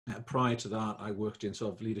Prior to that, I worked in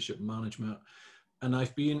sort of leadership management, and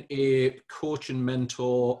I've been a coach and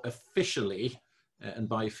mentor officially, and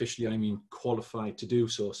by officially I mean qualified to do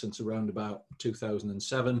so, since around about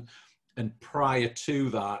 2007. And prior to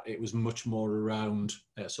that, it was much more around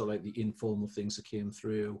sort of like the informal things that came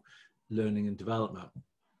through learning and development.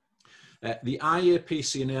 The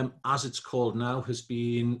IAPC&M, as it's called now, has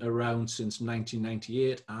been around since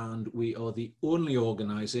 1998, and we are the only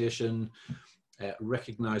organisation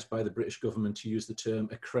recognised by the British government to use the term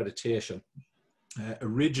accreditation.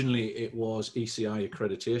 Originally, it was ECI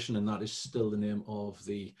accreditation, and that is still the name of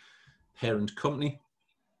the parent company.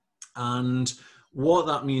 And what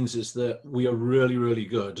that means is that we are really, really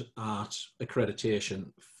good at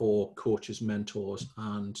accreditation for coaches, mentors,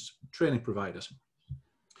 and training providers.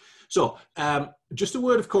 So just a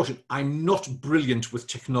word of caution, I'm not brilliant with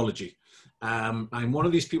technology. I'm one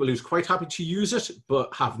of these people who's quite happy to use it,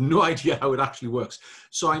 but have no idea how it actually works.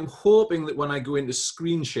 So I'm hoping that when I go into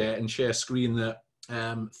screen share and share screen that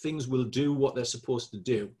things will do what they're supposed to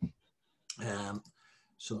do.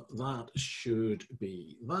 So that should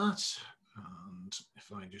be that. And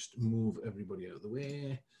if I just move everybody out of the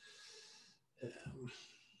way,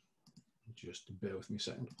 just bear with me a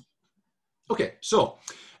second. Okay, so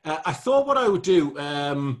I thought what I would do,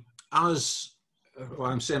 I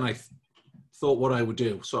thought what I would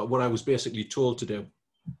do, so what I was basically told to do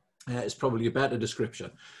is probably a better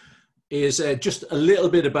description, is just a little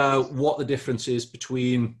bit about what the difference is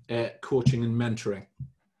between coaching and mentoring.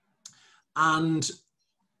 And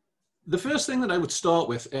the first thing that I would start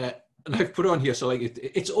with, and I've put on here, so like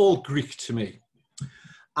it's all Greek to me.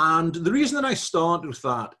 And the reason that I started with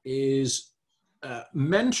that is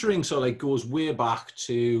mentoring sort of like goes way back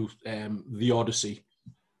to the Odyssey,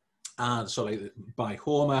 and sort of like by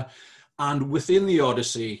Homer. And within the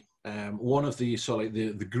Odyssey, one of the sort of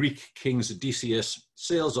like the Greek kings, Odysseus,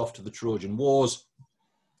 sails off to the Trojan Wars.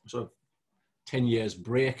 Sort of 10 years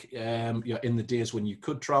break, in the days when you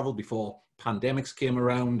could travel before pandemics came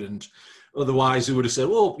around, and otherwise we would have said,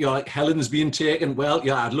 oh, like Helen's being taken. Well,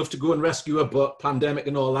 yeah, I'd love to go and rescue her, but pandemic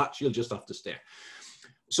and all that, she'll just have to stay.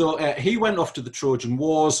 So he went off to the Trojan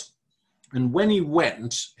Wars, and when he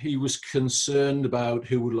went, he was concerned about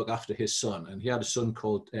who would look after his son, and he had a son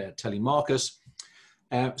called Telemachus.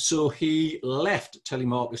 So he left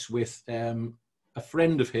Telemachus with a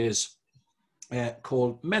friend of his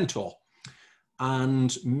called Mentor,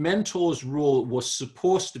 and Mentor's role was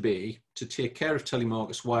supposed to be to take care of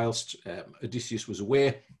Telemachus whilst Odysseus was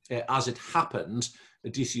away. As it happened,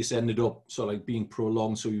 Odysseus ended up sort of like being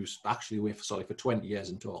prolonged, so he was actually away for sort of like for 20 years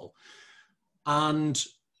in total. And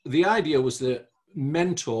the idea was that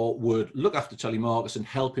Mentor would look after Telemachus and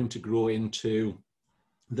help him to grow into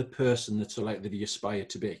the person that sort of like that he aspired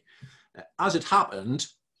to be. As it happened,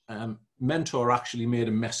 Mentor actually made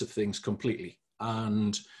a mess of things completely.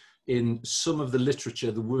 And in some of the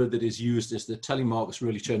literature, the word that is used is that Telemachus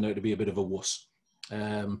really turned out to be a bit of a wuss.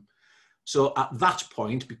 So at that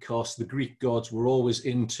point, because the Greek gods were always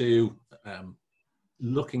into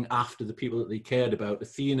looking after the people that they cared about,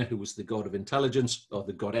 Athena, who was the god of intelligence, or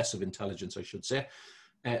the goddess of intelligence, I should say,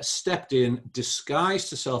 stepped in,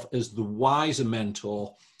 disguised herself as the wiser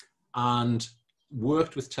Mentor, and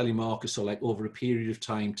worked with Telemachus so like over a period of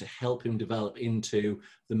time to help him develop into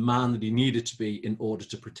the man that he needed to be in order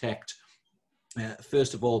to protect,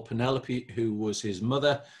 first of all, Penelope, who was his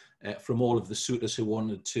mother, from all of the suitors who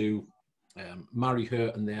wanted to marry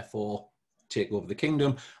her and therefore take over the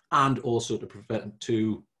kingdom, and also to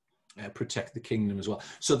protect the kingdom as well.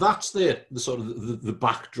 So that's the sort of the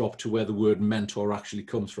backdrop to where the word mentor actually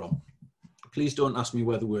comes from. Please don't ask me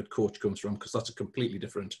where the word coach comes from, because that's a completely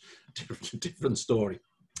different story.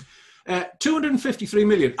 253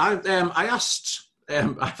 million. I've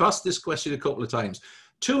asked this question a couple of times.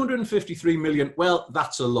 253 million. Well,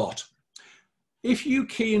 that's a lot. If you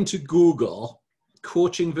key into Google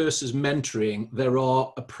coaching versus mentoring, there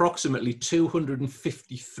are approximately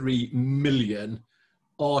 253 million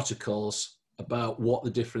articles about what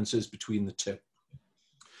the difference is between the two.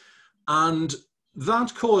 And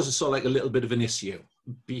that causes sort of like a little bit of an issue,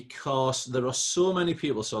 because there are so many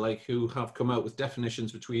people so like who have come out with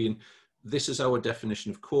definitions between this is our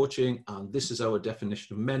definition of coaching and this is our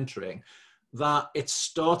definition of mentoring, that it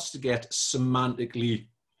starts to get semantically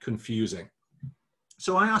confusing.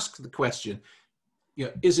 So I ask the question,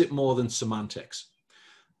 is it more than semantics?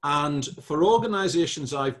 And for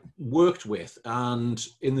organizations I've worked with, and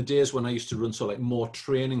in the days when I used to run sort of like more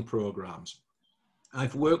training programs,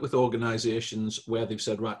 I've worked with organizations where they've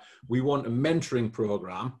said, right, we want a mentoring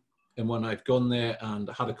program. And when I've gone there and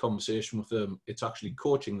had a conversation with them, it's actually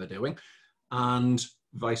coaching they're doing, and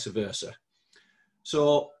vice versa.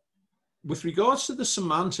 So with regards to the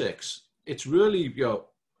semantics, it's really,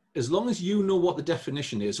 as long as you know what the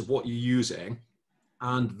definition is of what you're using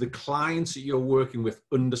and the clients that you're working with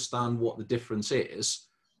understand what the difference is,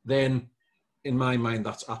 then in my mind,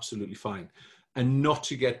 that's absolutely fine. And not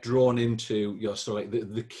to get drawn into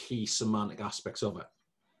the key semantic aspects of it.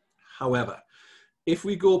 However, if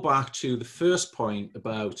we go back to the first point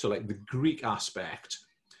about the Greek aspect,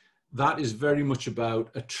 that is very much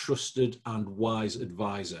about a trusted and wise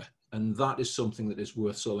advisor. And that is something that is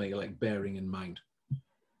worth bearing in mind.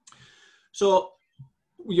 So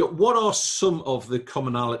what are some of the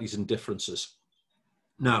commonalities and differences?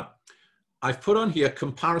 Now, I've put on here a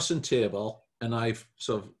comparison table, and I've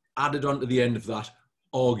sort of added on to the end of that,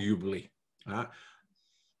 arguably.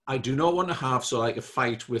 I do not want to have a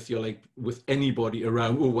fight with with anybody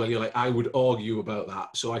around, oh, well, I would argue about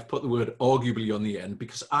that. So I've put the word arguably on the end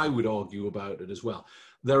because I would argue about it as well.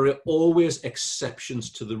 There are always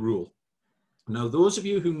exceptions to the rule. Now, those of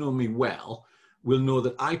you who know me well will know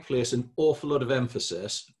that I place an awful lot of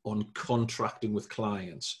emphasis on contracting with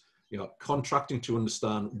clients. Contracting to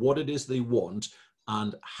understand what it is they want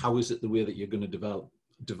and how is it the way that you're going to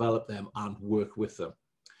develop them and work with them.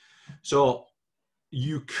 So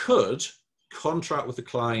you could contract with a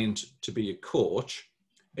client to be a coach,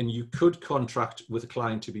 and you could contract with a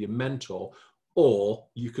client to be a mentor, or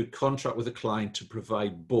you could contract with a client to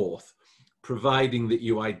provide both, providing that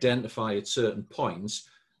you identify at certain points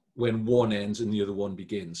when one ends and the other one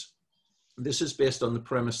begins. This is based on the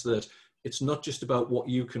premise that it's not just about what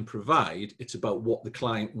you can provide, it's about what the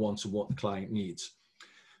client wants and what the client needs.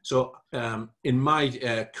 So in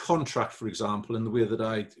my contract, for example, in the way that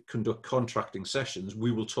I conduct contracting sessions,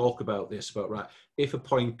 we will talk about this, about, if a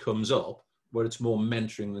point comes up where it's more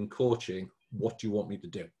mentoring than coaching, what do you want me to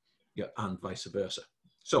do? And vice versa.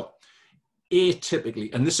 So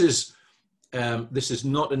atypically, and this is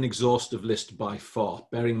not an exhaustive list by far,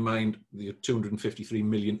 bearing in mind the 253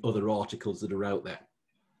 million other articles that are out there.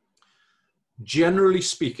 Generally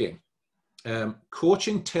speaking,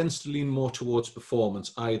 coaching tends to lean more towards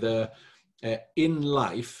performance, either in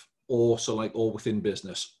life or within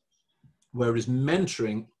business, whereas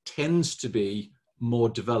mentoring tends to be more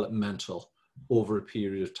developmental over a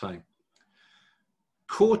period of time.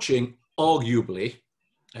 Coaching, arguably,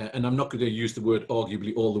 and I'm not going to use the word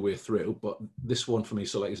arguably all the way through, but this one for me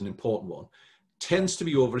is an important one, tends to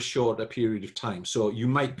be over a shorter period of time. So you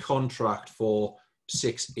might contract for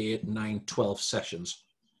 6, 8, 9, 12 sessions,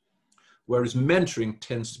 whereas mentoring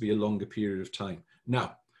tends to be a longer period of time.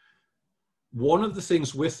 Now, one of the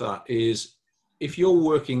things with that is if you're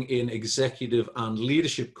working in executive and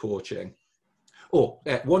leadership coaching,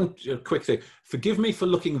 one quick thing, forgive me for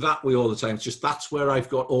looking that way all the time. It's just that's where I've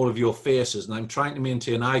got all of your faces and I'm trying to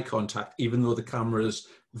maintain eye contact even though the camera is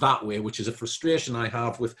that way, which is a frustration I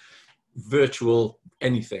have with virtual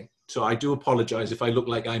anything. So I do apologize if I look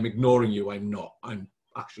like I'm ignoring you. I'm not. I'm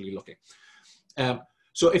actually looking.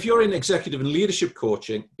 So if you're in executive and leadership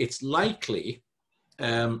coaching, it's likely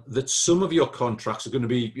that some of your contracts are going to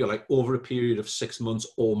be over a period of 6 months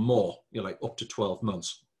or more, up to 12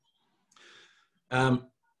 months.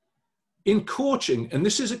 In coaching, and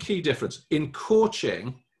this is a key difference, in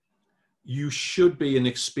coaching, you should be an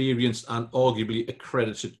experienced and arguably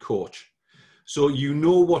accredited coach. So you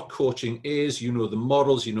know what coaching is, you know the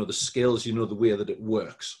models, you know the skills, you know the way that it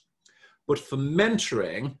works. But for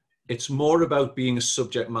mentoring, it's more about being a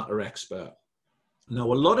subject matter expert. Now,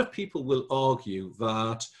 a lot of people will argue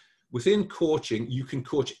that within coaching, you can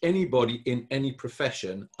coach anybody in any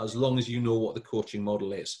profession as long as you know what the coaching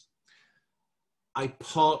model is. I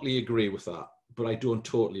partly agree with that, but I don't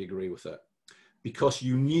totally agree with it, because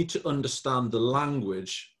you need to understand the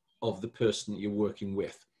language of the person that you're working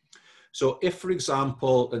with. So if, for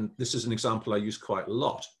example, and this is an example I use quite a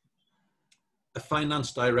lot, a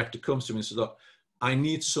finance director comes to me and says, look, I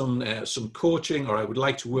need some coaching, or I would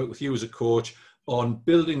like to work with you as a coach on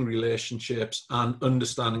building relationships and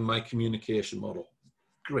understanding my communication model.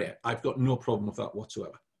 Great, I've got no problem with that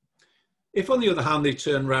whatsoever. If, on the other hand, they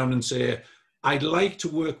turn around and say, I'd like to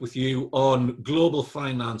work with you on global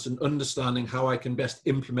finance and understanding how I can best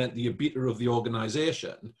implement the EBITDA of the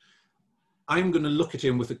organization, I'm going to look at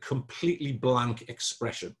him with a completely blank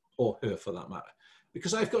expression, or her for that matter,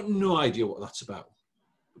 because I've got no idea what that's about.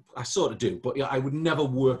 I sort of do, but I would never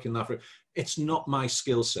work in that. It's not my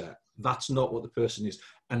skill set. That's not what the person is.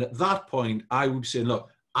 And at that point, I would say, look,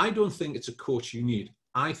 I don't think it's a coach you need.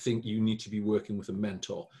 I think you need to be working with a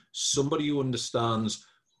mentor, somebody who understands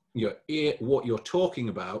what you're talking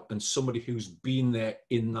about, and somebody who's been there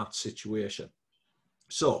in that situation.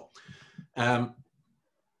 So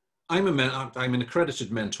I'm an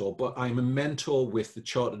accredited mentor, but I'm a mentor with the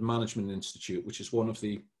Chartered Management Institute, which is one of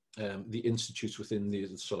the institutes within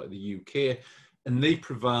the UK, and they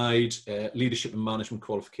provide leadership and management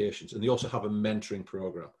qualifications, and they also have a mentoring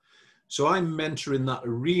program. So I mentor in that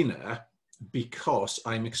arena because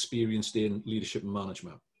I'm experienced in leadership and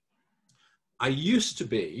management. I used to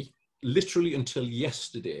be, literally until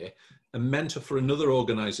yesterday, a mentor for another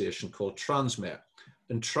organization called Transmit.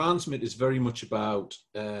 And Transmit is very much about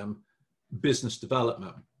business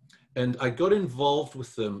development. And I got involved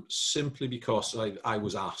with them simply because I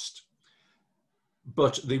was asked.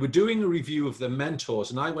 But they were doing a review of their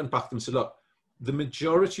mentors, and I went back to them and said, look, the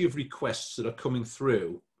majority of requests that are coming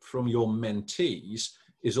through from your mentees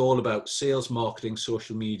is all about sales, marketing,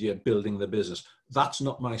 social media, building their business. That's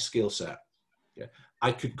not my skill set. Yeah.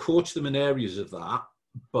 I could coach them in areas of that,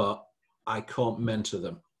 but I can't mentor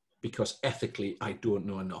them because ethically I don't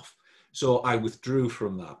know enough. So I withdrew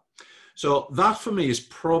from that. So that for me is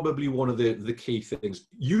probably one of the key things.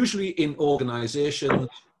 Usually in organizations,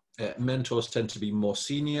 mentors tend to be more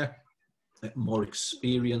senior, more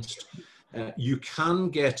experienced. You can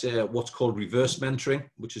get what's called reverse mentoring,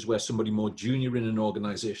 which is where somebody more junior in an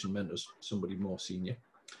organization mentors somebody more senior,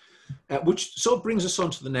 which sort of brings us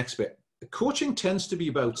on to the next bit. Coaching tends to be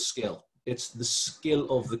about skill. It's the skill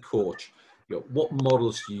of the coach. You know, what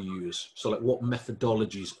models do you use? So like what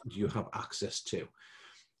methodologies do you have access to?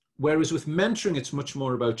 Whereas with mentoring, it's much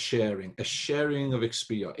more about sharing, a sharing of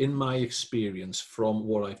experience. In my experience from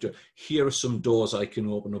what I've done, here are some doors I can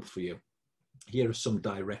open up for you. Here are some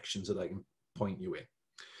directions that I can point you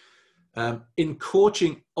in. In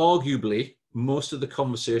coaching, arguably, most of the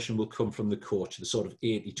conversation will come from the coach, the sort of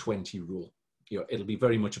 80-20 rule. You know, it'll be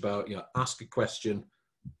very much about, you know, ask a question,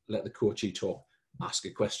 let the coachee talk. Ask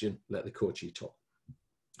a question, let the coachee talk.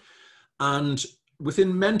 And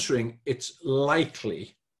within mentoring, it's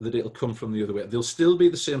likely that it'll come from the other way. There'll still be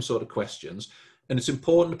the same sort of questions. And it's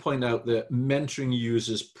important to point out that mentoring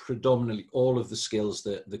uses predominantly all of the skills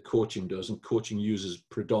that the coaching does, and coaching uses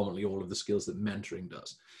predominantly all of the skills that mentoring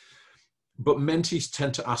does. But mentees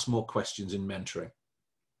tend to ask more questions in mentoring.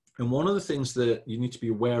 And one of the things that you need to be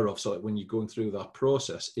aware of, so when you're going through that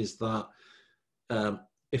process, is that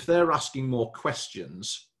if they're asking more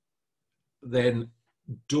questions, then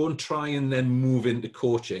don't try and then move into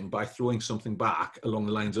coaching by throwing something back along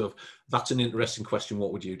the lines of, that's an interesting question,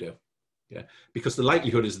 what would you do? Yeah, because the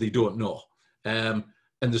likelihood is they don't know. And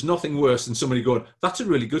there's nothing worse than somebody going, that's a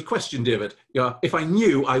really good question, David. Yeah, if I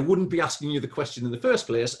knew, I wouldn't be asking you the question in the first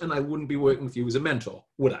place, and I wouldn't be working with you as a mentor,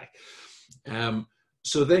 would I?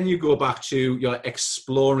 So then you go back to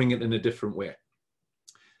exploring it in a different way.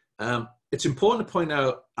 It's important to point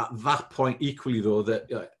out at that point equally, though,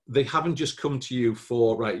 that they haven't just come to you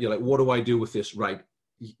for, right, you're like, what do I do with this? Right,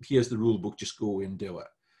 here's the rule book, just go and do it.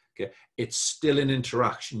 Okay, it's still an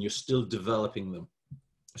interaction. You're still developing them.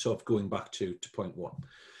 So going back to point one.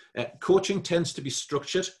 Coaching tends to be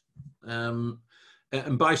structured. And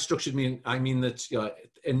by structured, I mean that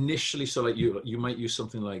initially, so like you might use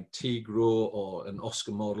something like T-Grow or an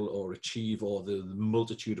Oscar model or Achieve or the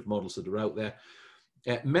multitude of models that are out there.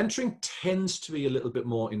 Mentoring tends to be a little bit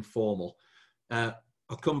more informal.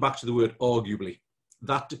 I'll come back to the word arguably.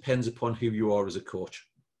 That depends upon who you are as a coach.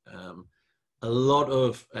 A lot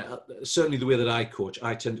of, certainly the way that I coach,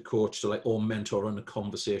 I tend to coach or mentor on a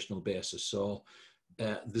conversational basis. So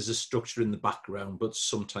there's a structure in the background, but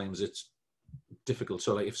sometimes it's difficult.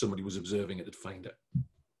 So like if somebody was observing it, they'd find it.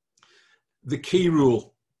 The key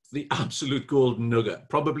rule, the absolute golden nugget,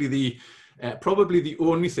 probably the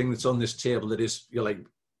only thing that's on this table that is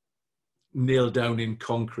nailed down in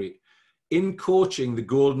concrete. In coaching, the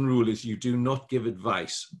golden rule is you do not give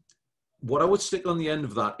advice. What I would stick on the end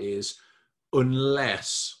of that is,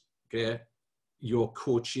 unless your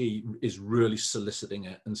coachee is really soliciting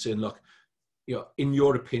it and saying, look, in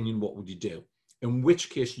your opinion, what would you do? In which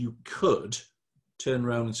case you could turn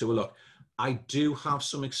around and say, well, look, I do have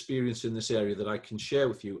some experience in this area that I can share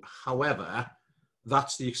with you. However,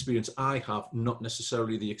 that's the experience I have, not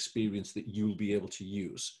necessarily the experience that you'll be able to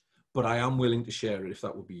use. But I am willing to share it if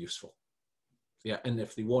that would be useful. Yeah, and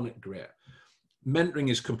if they want it, great. Mentoring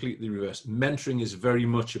is completely reversed. Mentoring is very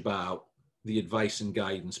much about the advice and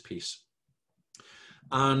guidance piece.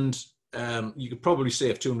 And you could probably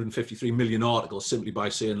save 253 million articles simply by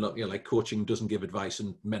saying, look, coaching doesn't give advice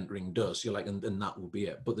and mentoring does. And that will be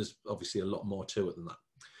it. But there's obviously a lot more to it than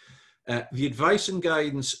that. The advice and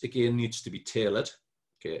guidance, again, needs to be tailored.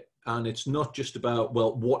 Okay. And it's not just about,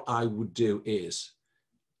 well, what I would do is.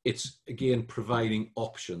 It's, again, providing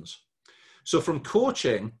options. So from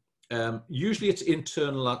coaching, usually it's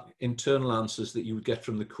internal answers that you would get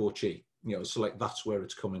from the coachee. so like that's where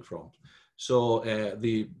it's coming from. So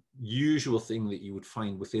the usual thing that you would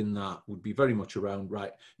find within that would be very much around,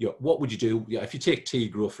 right, what would you do? If you take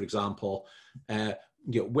T-Grow, for example,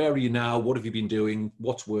 where are you now? What have you been doing?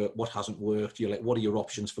 What's worked? What hasn't worked? Like, what are your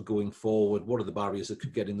options for going forward? What are the barriers that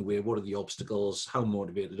could get in the way? What are the obstacles? How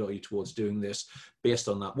motivated are you towards doing this? Based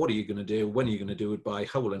on that, what are you going to do? When are you going to do it by?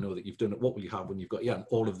 How will I know that you've done it? What will you have when you've got, and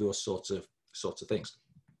all of those sorts of things.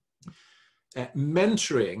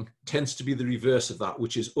 Mentoring tends to be the reverse of that,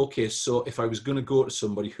 which is, okay, so if I was going to go to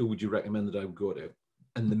somebody, who would you recommend that I would go to?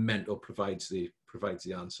 And the mentor provides the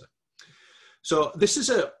answer. So this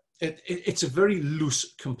is it's a very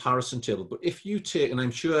loose comparison table, but if you take, and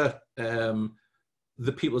I'm sure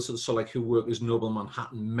the people so like who work as Noble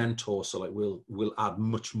Manhattan mentors, so like will add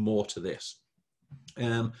much more to this.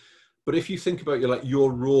 But if you think about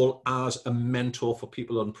your role as a mentor for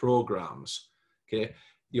people on programs, okay,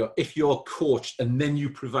 if you're coached and then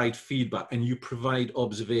you provide feedback and you provide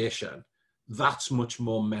observation, that's much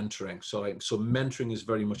more mentoring. So mentoring is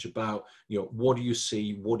very much about, what do you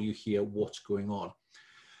see, what do you hear, what's going on.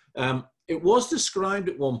 It was described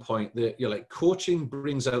at one point that coaching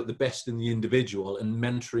brings out the best in the individual, and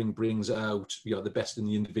mentoring brings out the best in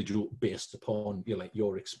the individual based upon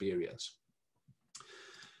your experience.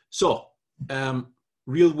 So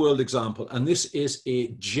real world example, and this is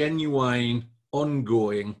a genuine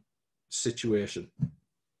ongoing situation.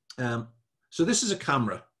 So this is a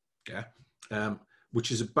camera, okay,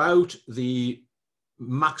 which is about the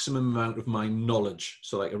maximum amount of my knowledge,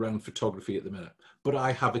 so like around photography at the minute, but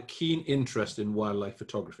I have a keen interest in wildlife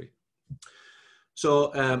photography.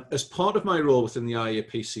 So as part of my role within the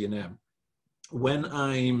IAPC&M, when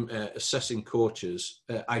I'm assessing coaches,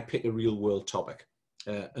 I pick a real world topic.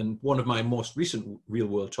 And one of my most recent real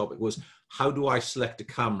world topic was, how do I select a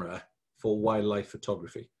camera for wildlife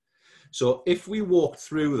photography? So if we walk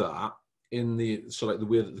through that in the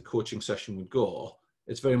way that the coaching session would go,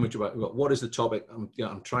 it's very much about what is the topic.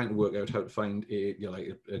 I'm trying to work out how to find a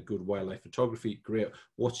good wildlife photography. Great.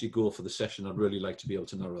 What's your goal for the session? I'd really like to be able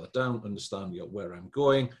to narrow that down, understand where I'm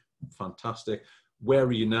going. Fantastic. Where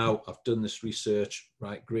are you now? I've done this research.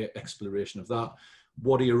 Right. Great exploration of that.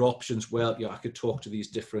 What are your options? Well, I could talk to these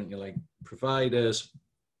different providers.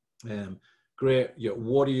 Great.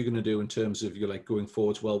 What are you going to do in terms of going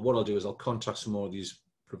forwards? Well, what I'll do is I'll contact some more of these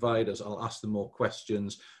providers. I'll ask them more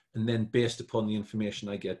questions. And then based upon the information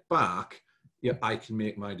I get back, I can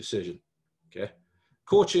make my decision. Okay.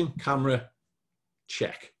 Coaching, camera,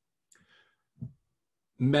 check.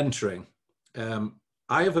 Mentoring.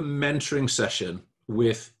 I have a mentoring session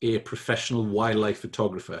with a professional wildlife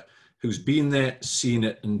photographer who's been there, seen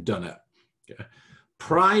it, and done it. Okay.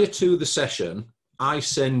 Prior to the session, I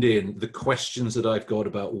send in the questions that I've got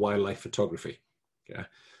about wildlife photography, okay,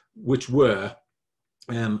 which were,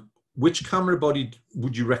 which camera body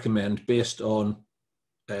would you recommend based on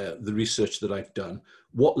the research that I've done?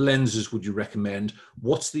 What lenses would you recommend?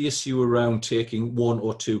 What's the issue around taking 1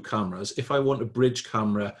 or 2 cameras? If I want a bridge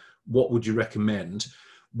camera, what would you recommend?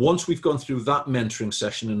 Once we've gone through that mentoring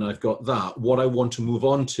session and I've got that, what I want to move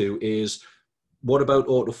on to is, what about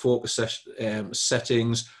autofocus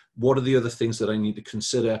settings? What are the other things that I need to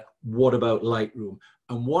consider? What about Lightroom?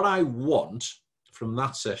 And what I want from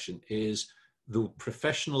that session is the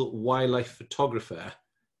professional wildlife photographer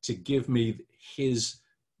to give me his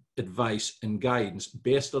advice and guidance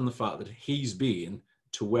based on the fact that he's been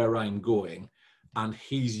to where I'm going and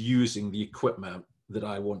he's using the equipment that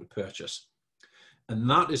I want to purchase. And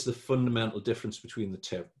that is the fundamental difference between the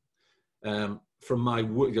two. From my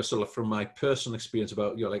work, from my personal experience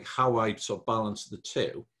about how I balance the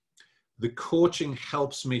two, the coaching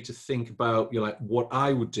helps me to think about what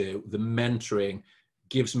I would do. The mentoring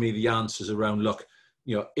gives me the answers around, look,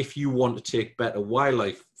 if you want to take better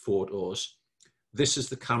wildlife photos, this is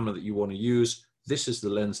the camera that you want to use, this is the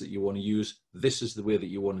lens that you want to use, this is the way that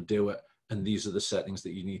you want to do it, and these are the settings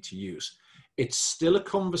that you need to use. It's still a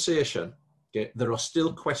conversation. Okay? There are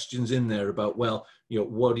still questions in there about, well,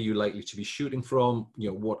 what are you likely to be shooting from?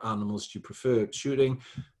 What animals do you prefer shooting?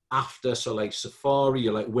 After, so like safari,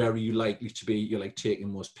 where are you likely to be? You're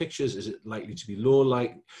taking most pictures. Is it likely to be low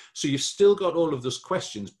light? So you've still got all of those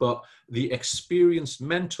questions, but the experienced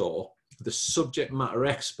mentor, the subject matter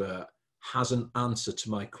expert, has an answer to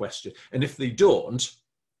my question. And if they don't,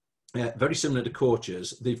 very similar to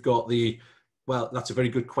coaches, they've got well, that's a very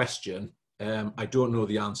good question. I don't know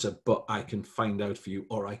the answer, but I can find out for you,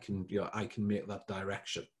 or I can make that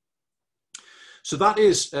direction. So that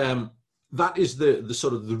is the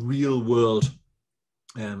sort of the real world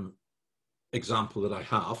example that I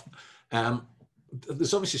have.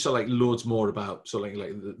 there's obviously sort of like loads more about sort of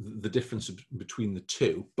like the difference between the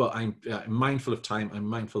two, but I'm mindful of time. I'm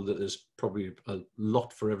mindful that there's probably a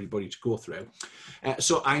lot for everybody to go through.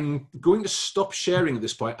 So I'm going to stop sharing at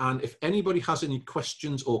this point. And if anybody has any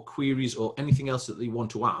questions or queries or anything else that they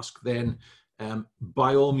want to ask, then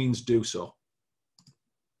by all means do so.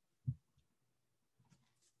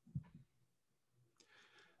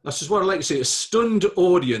 That's just what I like to say, a stunned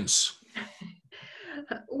audience.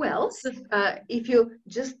 Well, so, if you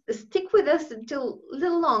just stick with us until a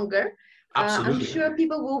little longer, I'm sure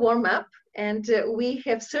people will warm up, and we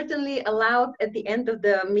have certainly allowed at the end of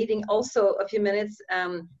the meeting also a few minutes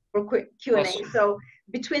for quick Q&A. Awesome. So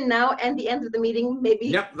between now and the end of the meeting, maybe.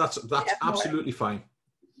 Yep, that's absolutely fine.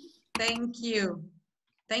 Thank you.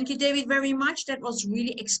 Thank you, David, very much. That was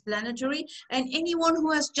really explanatory. And anyone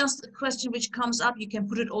who has just a question which comes up, you can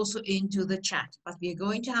put it also into the chat. But we are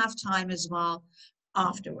going to have time as well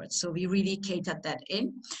afterwards. So we really catered that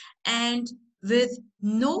in. And with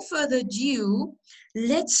no further ado,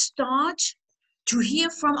 let's start to hear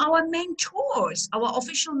from our mentors, our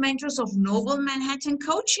official mentors of Noble Manhattan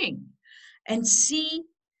Coaching, and see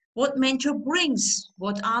what mentor brings,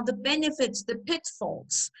 what are the benefits, the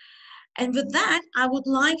pitfalls. And with that, I would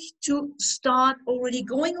like to start already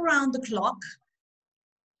going around the clock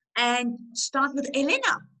and start with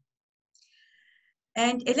Elena.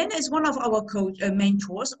 And Elena is one of our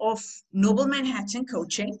mentors of Noble Manhattan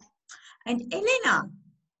Coaching. And Elena,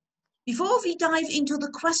 before we dive into the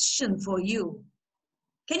question for you,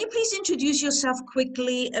 can you please introduce yourself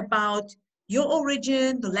quickly about your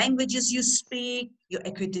origin, the languages you speak, your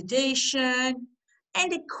accreditation,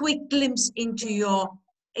 and a quick glimpse into your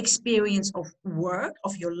experience of work,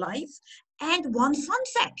 of your life, and one fun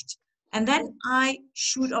fact. And then I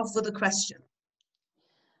shoot off with a question.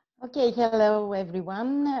 Okay, hello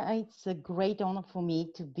everyone. It's a great honor for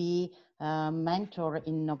me to be a mentor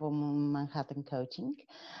in Noble Manhattan Coaching.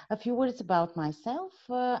 A few words about myself.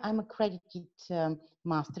 I'm a accredited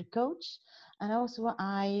master coach, and also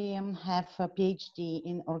I have a PhD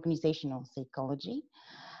in organizational psychology.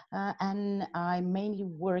 And I mainly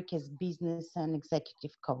work as business and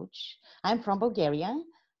executive coach. I'm from Bulgaria,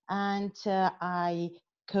 and I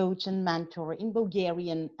coach and mentor in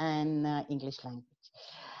Bulgarian and English language.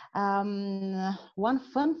 One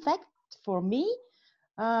fun fact for me,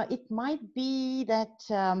 it might be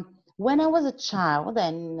that when I was a child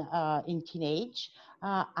and in teenage,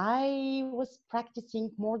 I was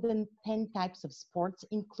practicing more than 10 types of sports,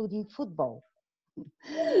 including football.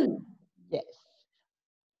 Yes.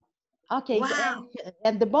 Okay, wow. So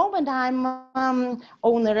at the moment I'm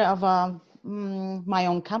owner of my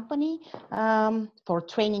own company for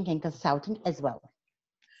training and consulting as well.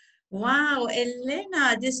 Wow,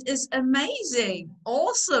 Elena, this is amazing.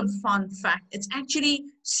 Awesome fun fact. It's actually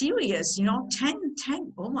serious, you know, 10.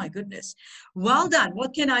 Oh my goodness. Well done.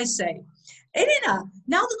 What can I say? Elena,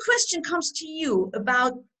 now the question comes to you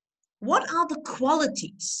about what are the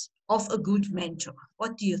qualities of a good mentor?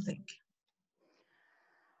 What do you think?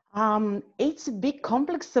 It's a big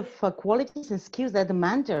complex of qualities and skills that the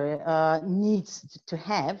mentor needs to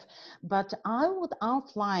have, but I would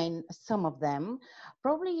outline some of them.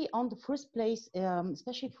 Probably on the first place,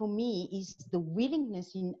 especially for me, is the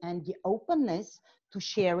willingness and the openness to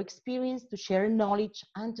share experience, to share knowledge,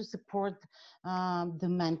 and to support the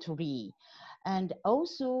mentoree. And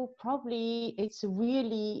also, probably it's a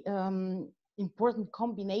really important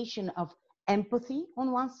combination of empathy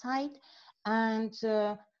on one side and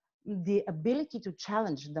the ability to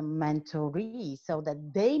challenge the mentoree so that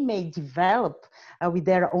they may develop with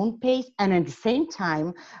their own pace, and at the same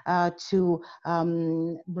time to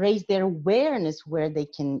raise their awareness where they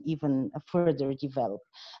can even further develop.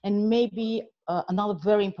 And maybe another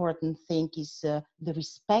very important thing is the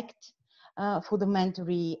respect for the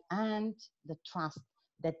mentoree and the trust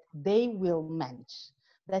that they will manage.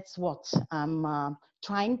 That's what I'm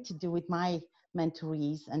trying to do with my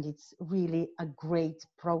mentorees, and it's really a great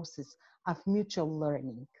process of mutual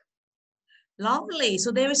learning. Lovely. So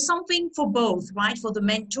there is something for both, right? For the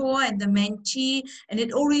mentor and the mentee, and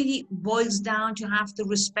it already boils down to have the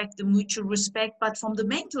respect, the mutual respect, but from the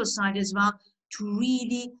mentor side as well, to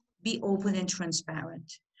really be open and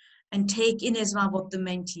transparent and take in as well what the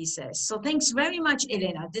mentee says. So thanks very much,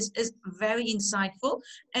 Elena. This is very insightful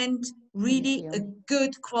and really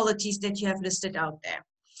good qualities that you have listed out there.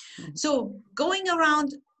 So going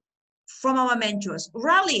around from our mentors,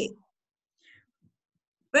 Raleigh.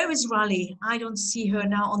 Where is Raleigh? I don't see her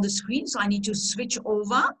now on the screen, so I need to switch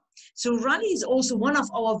over. So Rani is also one of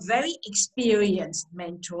our very experienced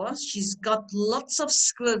mentors. She's got lots of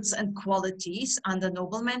skills and qualities under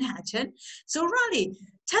Noble Manhattan. So Rani,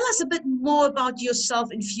 tell us a bit more about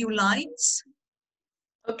yourself in few lines.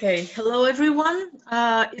 Okay, hello everyone.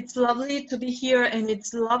 It's lovely to be here, and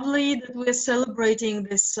it's lovely that we're celebrating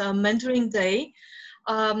this mentoring day.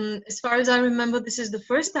 As far as I remember, this is the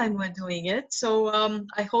first time we're doing it, so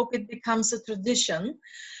I hope it becomes a tradition.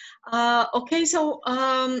 Okay, so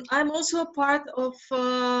I'm also a part of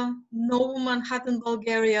Noble Manhattan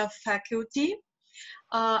Bulgaria faculty.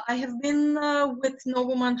 I have been with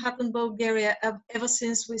Noble Manhattan Bulgaria ever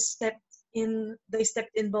since they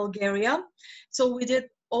stepped in Bulgaria. So we did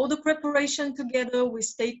all the preparation together, we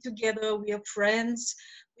stayed together, we are friends,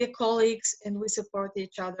 we are colleagues, and we support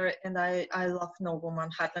each other. And I love Noble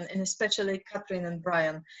Manhattan, and especially Catherine and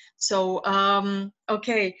Brian. So,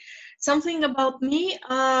 okay, something about me.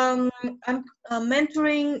 I'm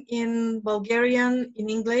mentoring in Bulgarian, in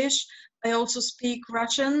English. I also speak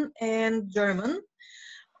Russian and German.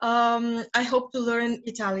 I hope to learn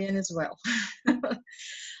Italian as well.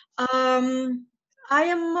 I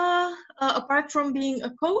am, apart from being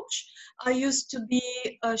a coach, I used to be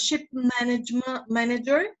a ship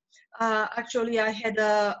manager. Actually, I had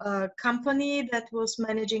a company that was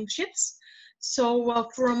managing ships. So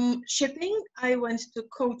from shipping, I went to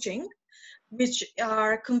coaching, which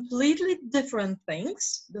are completely different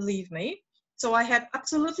things, believe me. So I had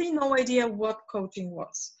absolutely no idea what coaching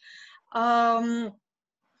was.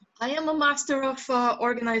 I am a master of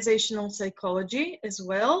organizational psychology as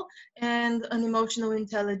well, and an emotional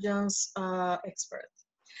intelligence expert.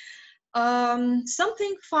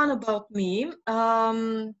 Something fun about me,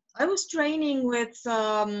 I was training with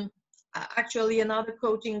actually another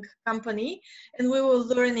coaching company, and we were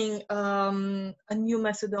learning a new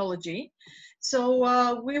methodology.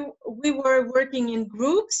 So we were working in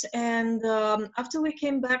groups, and after we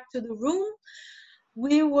came back to the room,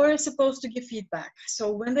 we were supposed to give feedback.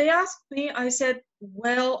 So when they asked me, I said,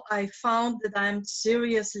 well, I found that I'm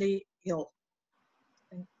seriously ill.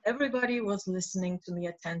 And everybody was listening to me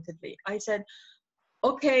attentively. I said,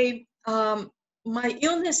 okay, my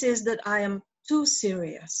illness is that I am too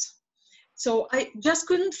serious. So I just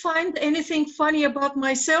couldn't find anything funny about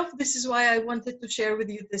myself. This is why I wanted to share with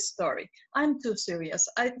you this story. I'm too serious.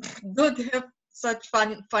 I don't have such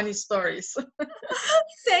funny stories.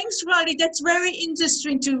 Thanks, Rani. That's very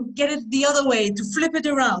interesting to get it the other way, to flip it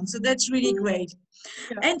around. So that's really great.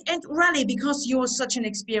 Yeah. And Rani, because you're such an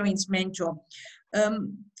experienced mentor,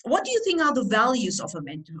 what do you think are the values of a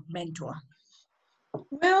mentor?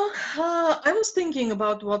 Well, I was thinking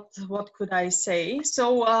about what could I say.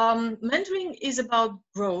 So mentoring is about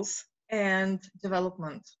growth and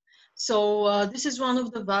development. So this is one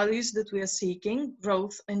of the values that we are seeking,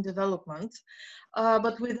 growth and development.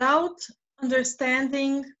 But without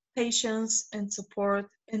understanding, patience and support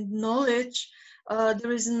and knowledge,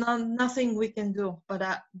 there is nothing we can do. But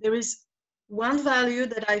there is one value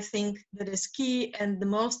that I think that is key and the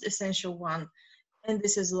most essential one, and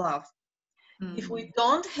this is love. If we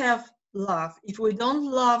don't have love, if we don't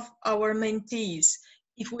love our mentees,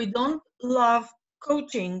 if we don't love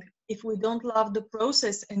coaching, if we don't love the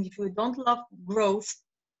process, and if we don't love growth,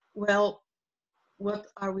 well, what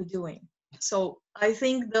are we doing? So I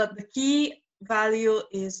think that the key value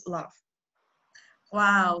is love.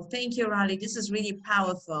 Wow, thank you, Rani. This is really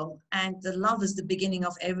powerful. And the love is the beginning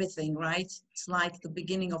of everything, right? It's like the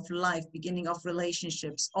beginning of life, beginning of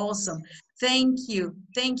relationships. Awesome. Thank you.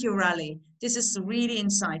 Thank you, Rani. This is really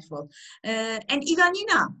insightful. And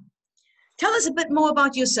Ivanina, tell us a bit more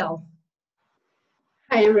about yourself.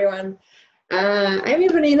 Hi, everyone. I'm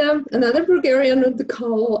Ivanina, another Bulgarian on the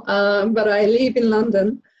call, but I live in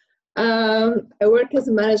London. I work as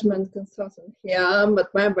a management consultant here, but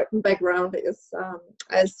my background is,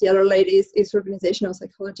 as the other ladies, is organizational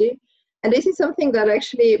psychology. And this is something that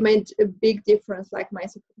actually made a big difference, like my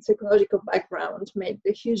psychological background made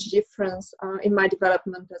a huge difference in my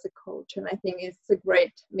development as a coach. And I think it's a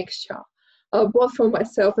great mixture, both for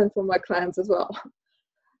myself and for my clients as well.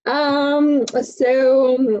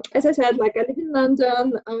 So as I said, like I live in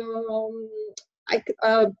London. I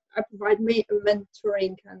provide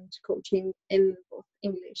mentoring and coaching in both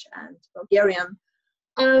English and Bulgarian.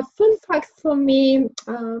 Fun fact for me,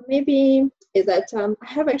 maybe, is that I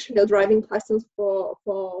have actually a driving license for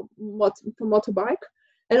motorbike,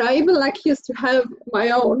 and I even used to have my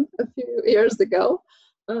own a few years ago.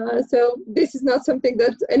 So this is not something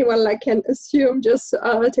that anyone can assume just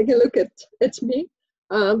taking a look at me.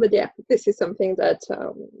 But yeah, this is something that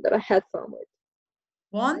that I had fun with.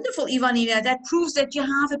 Wonderful, Ivanina. That proves that you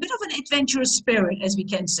have a bit of an adventurous spirit, as we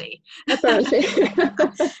can say. Apparently.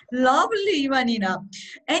 Lovely, Ivanina.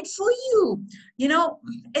 And for you, you know,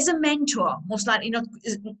 as a mentor, most likely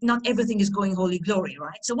not everything is going holy glory,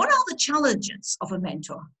 right? So what are the challenges of a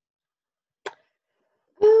mentor?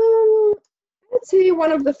 I'd say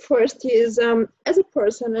one of the first is, as a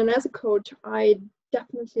person and as a coach, I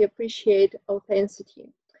definitely appreciate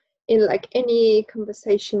authenticity in like any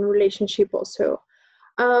conversation, relationship also.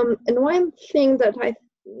 And one thing that I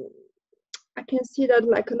can see that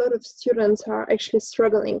like a lot of students are actually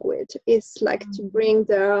struggling with is like to bring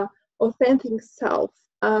their authentic self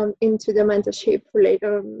into the mentorship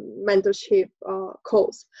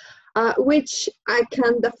calls, which I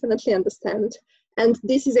can definitely understand. And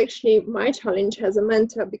this is actually my challenge as a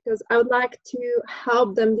mentor, because I would like to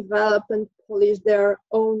help them develop and polish their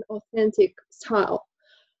own authentic style.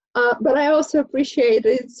 But I also appreciate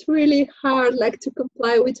it's really hard like to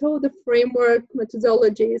comply with all the framework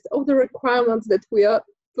methodologies, all the requirements that we are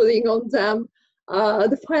putting on them,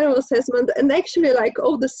 the final assessment, and actually like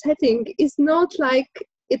all the setting is not like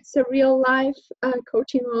it's a real life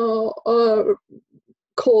coaching or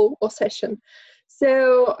call or session.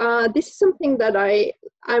 So this is something that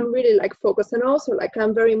I'm really like focused, and also like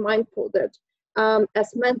I'm very mindful that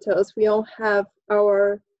as mentors we all have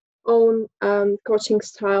our own coaching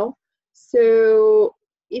style, so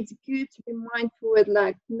it's good to be mindful and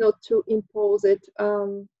like not to impose it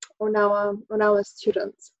on our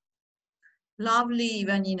students. Lovely,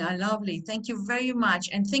 Ivanina, lovely. Thank you very much.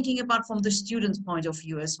 And thinking about from the student's point of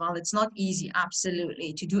view as well, it's not easy,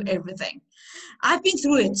 absolutely, to do everything. I've been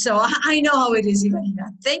through it, so I know how it is,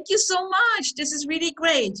 Ivanina. Thank you so much. This is really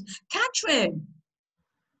great. Katrin,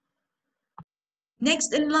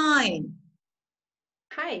 next in line.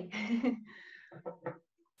 Hi.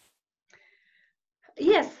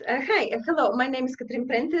 Yes, hi, hello, my name is Katrin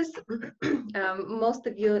Prentice. Most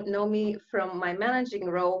of you know me from my managing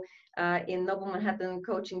role in Noble Manhattan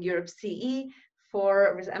Coaching Europe CE.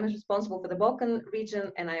 I'm responsible for the Balkan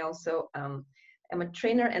region, and I also am a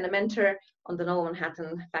trainer and a mentor on the Noble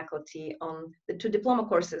Manhattan faculty on the 2 diploma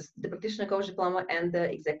courses, the Practitioner Coach Diploma and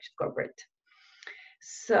the Executive Corporate.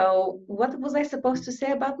 So what was I supposed to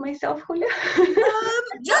say about myself, Julia?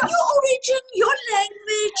 Yeah, your origin, your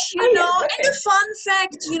language, you know, okay. And the fun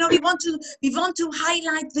fact, you know, we want to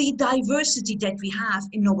highlight the diversity that we have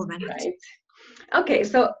in Noble Manhattan. Right. Okay,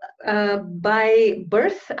 so by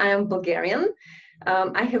birth, I am Bulgarian.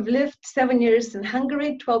 I have lived 7 years in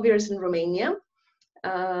Hungary, 12 years in Romania.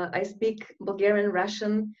 I speak Bulgarian,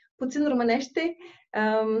 Russian, puțin românește,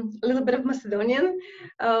 a little bit of Macedonian.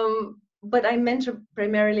 But I mentor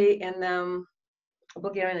primarily in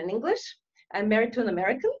Bulgarian and English. I'm married to an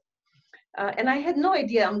American, and I had no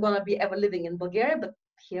idea I'm going to be ever living in Bulgaria, but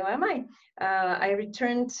here am I. I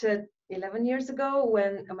returned 11 years ago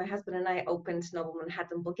when my husband and I opened Noble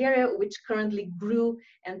Manhattan Bulgaria, which currently grew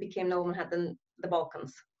and became Noble Manhattan the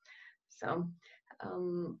Balkans. So,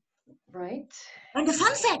 right. And the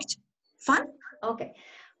fun fact. Fun? Okay.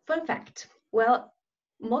 Fun fact. Well,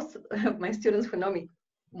 most of my students who know me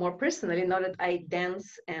more personally know that I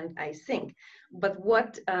dance and I sing. But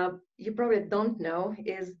what you probably don't know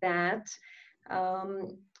is that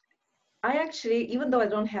I actually, even though I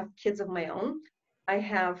don't have kids of my own, I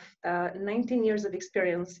have 19 years of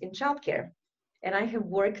experience in childcare. And I have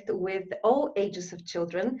worked with all ages of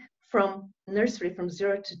children, from nursery from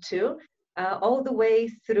 0 to 2, all the way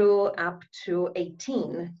through up to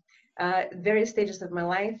 18. Various stages of my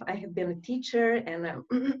life, I have been a teacher and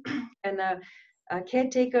a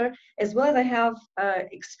caretaker, as well as I have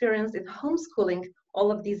experience in homeschooling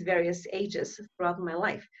all of these various ages throughout my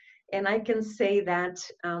life. And I can say that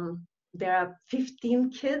there are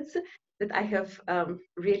 15 kids that I have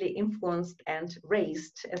really influenced and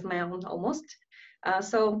raised as my own almost.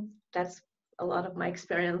 So that's a lot of my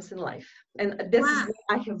experience in life. And this is where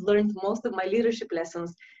I have learned most of my leadership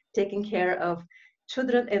lessons, taking care of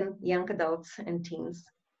children and young adults and teens.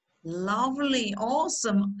 Lovely,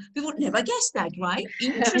 awesome. We would never guess that, right?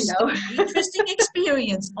 Interesting, interesting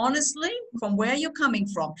experience, honestly, from where you're coming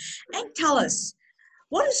from. And tell us,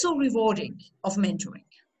 what is so rewarding of mentoring?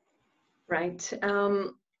 Right.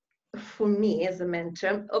 For me as a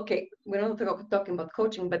mentor, okay, we're not talking about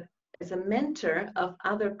coaching, but as a mentor of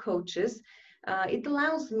other coaches, it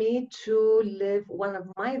allows me to live one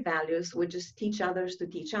of my values, which is teach others to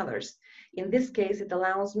teach others. In this case, it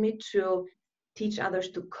allows me to teach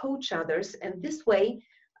others to coach others. And this way,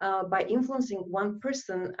 by influencing one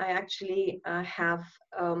person, I actually have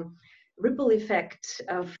ripple effect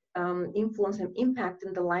of influence and impact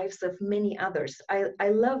in the lives of many others. I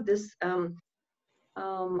love this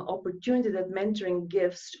opportunity that mentoring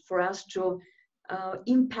gives for us to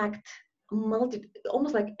impact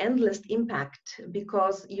almost like endless impact,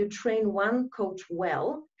 because you train one coach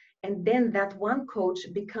well, and then that one coach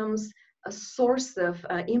becomes a source of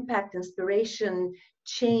impact, inspiration,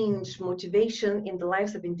 change, motivation in the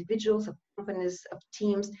lives of individuals, of companies, of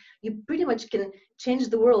teams. You pretty much can change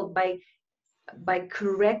the world by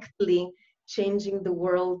correctly changing the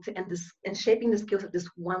world and shaping the skills of this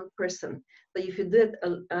one person. So if you do it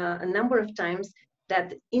a number of times,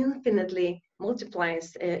 that infinitely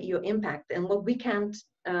multiplies your impact. And what we can't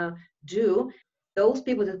do, those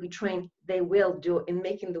people that we train, they will do in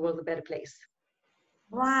making the world a better place.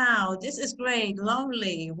 Wow, this is great.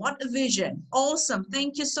 Lovely. What a vision. Awesome.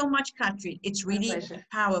 Thank you so much, Katrin. It's really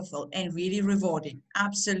powerful and really rewarding.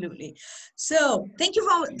 Absolutely. So thank you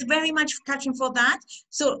very much, Katrin, for that.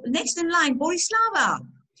 So next in line, Borislava.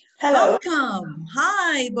 Hello. Welcome.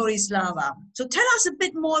 Hi, Borislava. So tell us a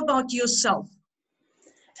bit more about yourself.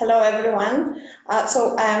 Hello, everyone.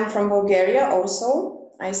 So I'm from Bulgaria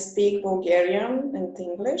also. I speak Bulgarian and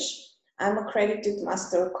English. I'm accredited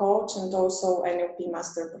master coach and also NLP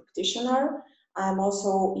master practitioner. I'm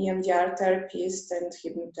also EMDR therapist and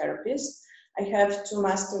hypnotherapist. I have 2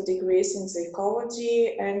 master degrees in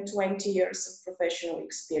psychology and 20 years of professional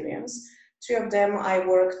experience. 3 of them I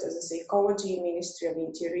worked as a psychology Ministry of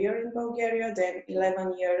Interior in Bulgaria, then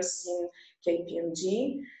 11 years in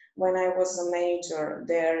KPMG when I was a manager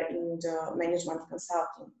there in the management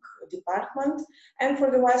consulting department. And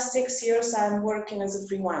for the last 6 years, I'm working as a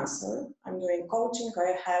freelancer. I'm doing coaching.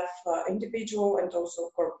 I have individual and also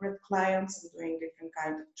corporate clients. I'm doing different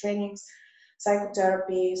kinds of trainings,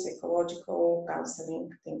 psychotherapy, psychological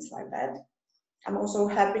counseling, things like that. I'm also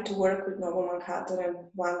happy to work with Noble Manhattan and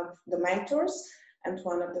one of the mentors and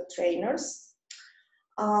one of the trainers.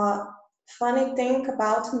 Funny thing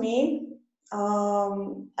about me,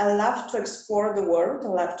 I love to explore the world. I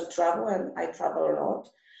love to travel, and I travel a lot.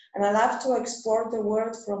 And I love to explore the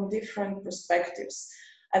world from different perspectives.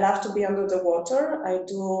 I love to be under the water. I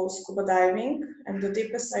do scuba diving, and the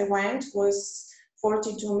deepest I went was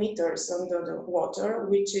 42 meters under the water,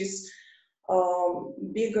 which is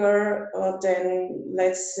bigger than,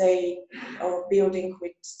 let's say, a building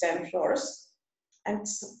with 10 floors. And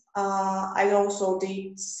I also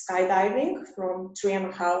did skydiving from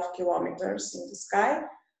 3.5 kilometers in the sky.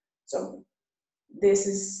 So this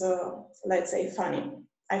is, let's say, funny.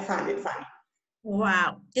 I find it funny.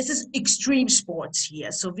 Wow, this is extreme sports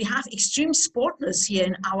here. So we have extreme sporters here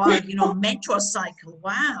in our, mentor cycle.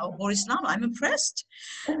 Wow, Borislava, I'm impressed.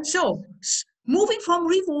 So moving from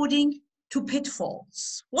rewarding to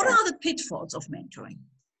pitfalls. What are the pitfalls of mentoring?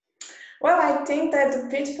 Well, I think that the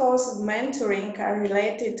pitfalls of mentoring are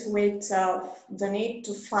related with the need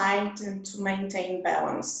to find and to maintain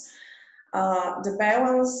balance. The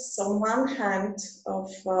balance on one hand of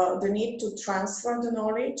the need to transfer the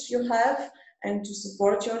knowledge you have and to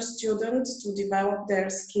support your students to develop their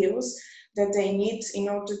skills that they need in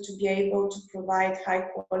order to be able to provide high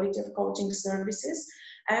quality of coaching services.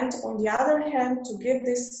 And on the other hand, to give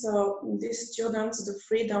these students the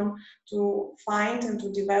freedom to find and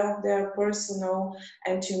to develop their personal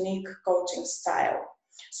and unique coaching style.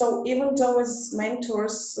 So even though as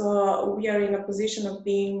mentors, we are in a position of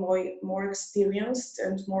being more experienced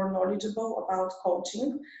and more knowledgeable about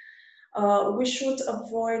coaching, we should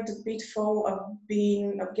avoid the pitfall of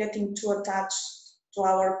getting too attached to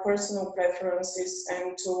our personal preferences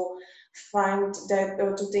and to find that,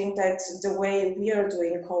 or to think that the way we are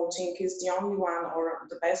doing coaching is the only one or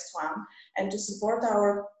the best one, and to support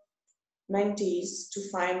our mentees to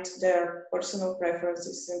find their personal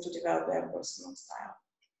preferences and to develop their personal style.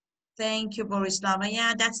 Thank you, Borislava.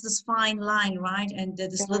 Yeah, that's this fine line, right? And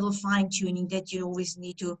this little fine tuning that you always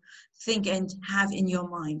need to think and have in your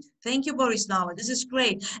mind. Thank you, Borislava. This is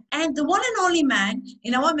great. And the one and only man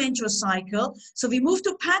in our mentor cycle. So we move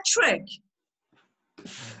to Patrick.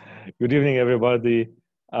 Good evening, everybody.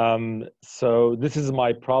 So this is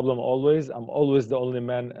my problem always. I'm always the only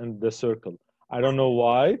man in the circle. I don't know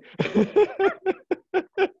why.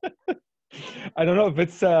 I don't know if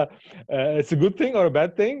it's a good thing or a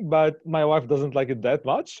bad thing, but my wife doesn't like it that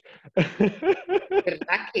much. You're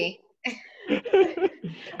lucky.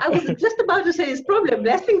 I was just about to say it's probably a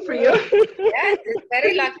blessing for you. Yes, it's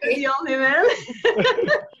very lucky. The only man.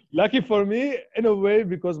 Lucky for me, in a way,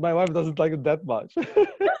 because my wife doesn't like it that much.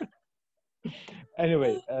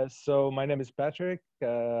 Anyway, so my name is Patrick.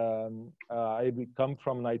 I come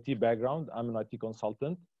from an IT background. I'm an IT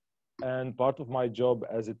consultant. And part of my job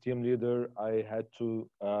as a team leader, I had to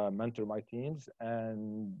mentor my teams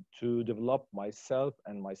and to develop myself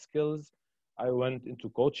and my skills I went into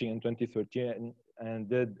coaching in 2013 and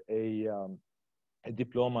did a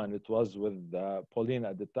diploma, and it was with Pauline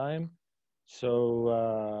at the time.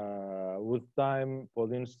 So with time,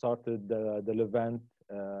 Pauline started the Levant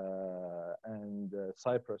and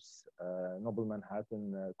Cyprus Noble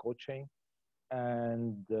Manhattan coaching,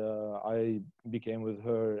 and I became with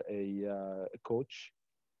her a coach,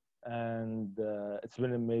 and it's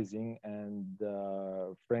been amazing, and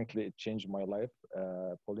frankly it changed my life.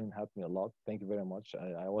 Pauline helped me a lot. Thank you very much.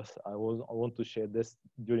 I want to share this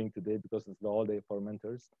during today because it's the holiday for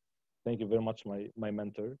mentors. Thank you very much, my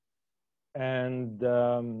mentor. And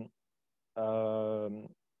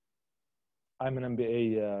I'm an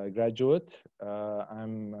MBA graduate.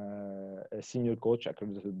 I'm a senior coach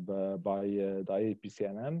accredited by the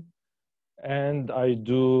IAPC&M. And I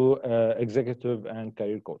do executive and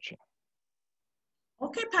career coaching.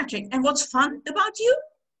 Okay, Patrick. And what's fun about you?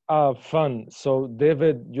 Fun. So,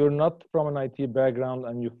 David, you're not from an IT background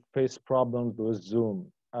and you face problems with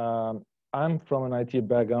Zoom. I'm from an IT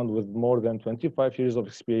background with more than 25 years of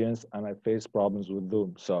experience, and I face problems with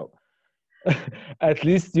Zoom. So, at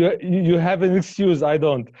least you have an excuse. I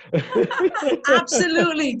don't.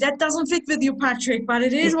 Absolutely. That doesn't fit with you, Patrick, but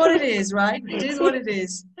it is what it is, right? It is what it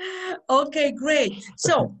is. Okay, great.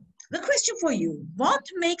 So the question for you, what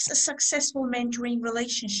makes a successful mentoring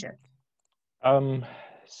relationship?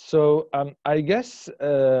 I guess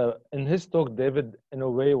in his talk, David, in a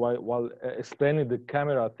way, while explaining the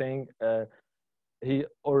camera thing, he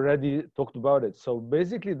already talked about it. So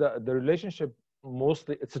basically the relationship,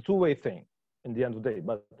 mostly it's a two-way thing in the end of the day,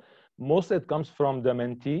 but mostly it comes from the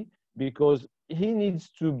mentee because he needs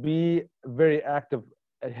to be very active.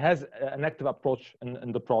 It has an active approach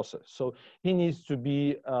in the process. So he needs to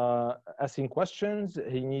be asking questions.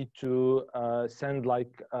 He needs to send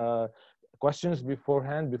questions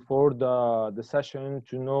beforehand, before the session,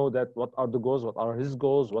 to know that what are the goals, what are his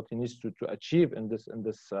goals, what he needs to achieve in this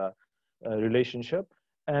relationship.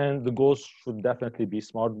 And the goals should definitely be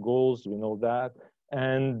SMART goals. We know that.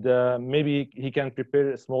 And maybe he can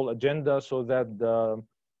prepare a small agenda so that the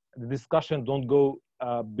discussion don't go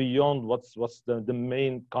beyond what's the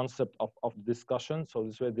main concept of discussion. So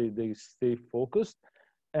this way they stay focused.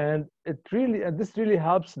 And this really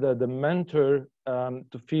helps the mentor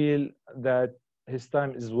to feel that his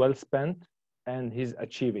time is well spent and he's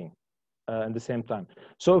achieving at the same time.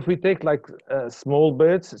 So if we take like small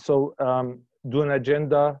bits, so do an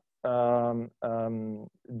agenda,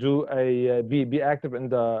 be active in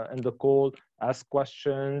the call, ask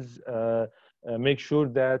questions, make sure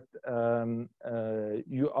that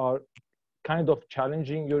you are kind of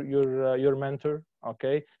challenging your mentor,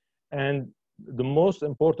 okay? And the most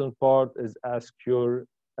important part is ask your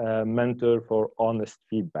mentor for honest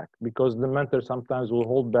feedback, because the mentor sometimes will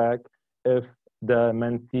hold back if the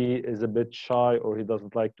mentee is a bit shy or he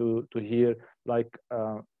doesn't like to hear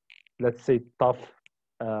let's say tough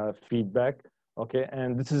feedback, okay?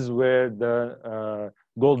 And this is where the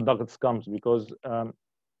gold nuggets comes, because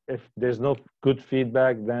if there's no good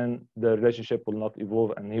feedback, then the relationship will not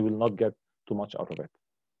evolve and he will not get too much out of it.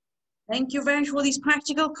 Thank you very much for these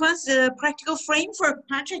practical framework,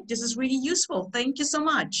 Patrick. This is really useful. Thank you so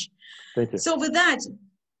much. Thank you. So with that,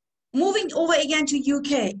 moving over again to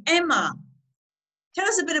UK, Emma, tell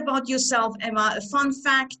us a bit about yourself, Emma. A fun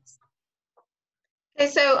fact. Okay,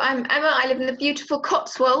 so I'm Emma. I live in the beautiful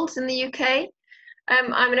Cotswolds in the UK.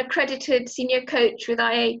 I'm an accredited senior coach with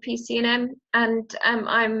IAPC&M, and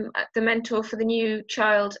I'm the mentor for the new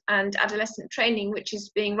child and adolescent training, which is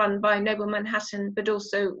being run by Noble Manhattan, but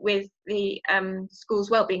also with the Schools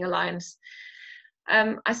Wellbeing Alliance.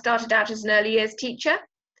 I started out as an early years teacher,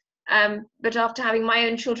 but after having my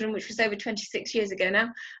own children, which was over 26 years ago now,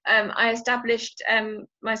 I established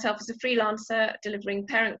myself as a freelancer, delivering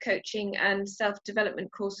parent coaching and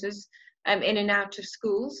self-development courses in and out of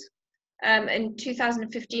schools. In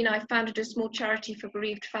 2015, I founded a small charity for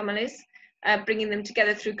bereaved families, bringing them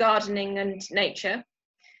together through gardening and nature.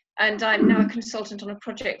 And I'm now a consultant on a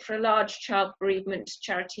project for a large child bereavement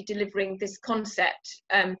charity, delivering this concept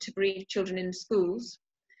to bereaved children in schools.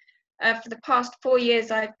 For the past 4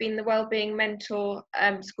 years, I've been the wellbeing mentor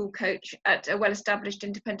school coach at a well-established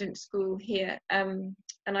independent school here. And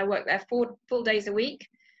I work there 4 full days a week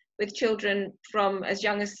with children from as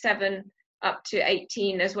young as 7 up to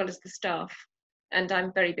 18, as well as the staff, and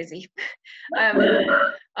I'm very busy.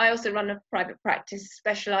 I also run a private practice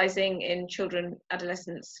specializing in children,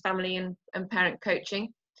 adolescents, family and parent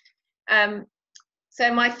coaching.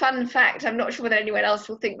 So my fun fact, I'm not sure whether anyone else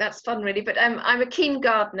will think that's fun really, but I'm a keen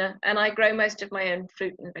gardener and I grow most of my own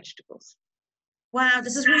fruit and vegetables. Wow,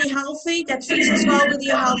 this is really healthy. That fits as well with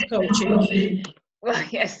your health coaching. Well,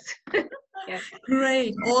 yes. Yes.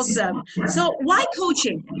 Great, awesome. So why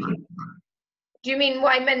coaching? Do you mean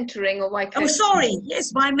why mentoring or why coaching? Oh, sorry.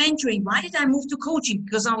 Yes, why mentoring? Why did I move to coaching?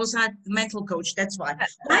 Because I was a mental coach. That's why.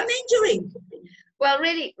 Why mentoring? Well,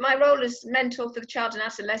 really, my role as mentor for the child and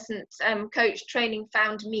adolescent coach training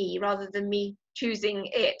found me rather than me choosing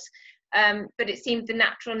it. But it seemed the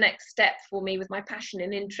natural next step for me with my passion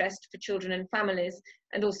and interest for children and families,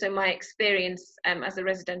 and also my experience as a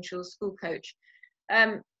residential school coach.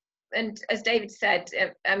 And as David said,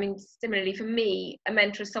 I mean, similarly for me, a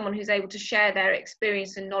mentor is someone who's able to share their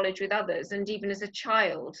experience and knowledge with others. And even as a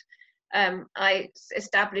child, I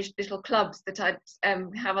established little clubs that I'd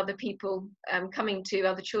have other people coming to,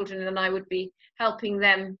 other children, and I would be helping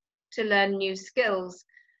them to learn new skills.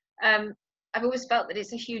 I've always felt that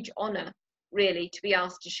it's a huge honour, really, to be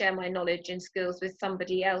asked to share my knowledge and skills with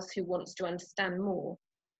somebody else who wants to understand more.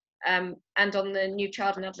 And on the new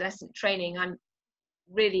child and adolescent training, I'm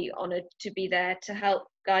really honoured to be there to help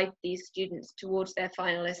guide these students towards their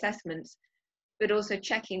final assessments, but also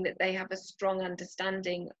checking that they have a strong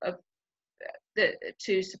understanding of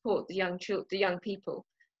to support the young people,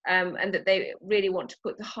 and that they really want to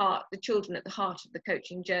put the children at the heart of the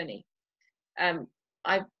coaching journey.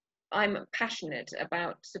 I'm passionate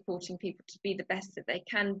about supporting people to be the best that they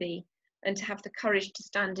can be, and to have the courage to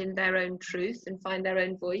stand in their own truth and find their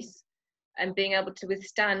own voice, and being able to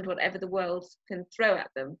withstand whatever the world can throw at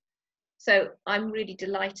them. So I'm really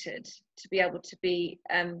delighted to be able to be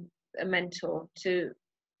a mentor to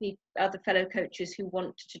other fellow coaches who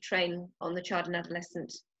want to train on the child and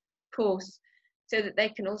adolescent course, so that they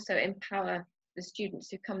can also empower the students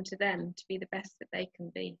who come to them to be the best that they can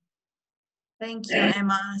be. Thank you,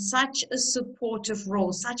 Emma. Such a supportive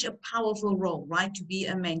role, such a powerful role, right? To be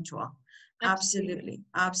a mentor. Absolutely,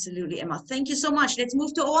 absolutely, Emma. Thank you so much. Let's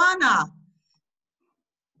move to Oana.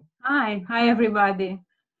 Hi everybody,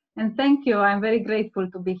 and thank you. I'm very grateful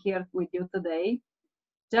to be here with you today.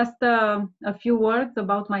 Just a few words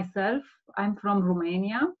about myself. I'm from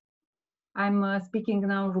Romania. I'm speaking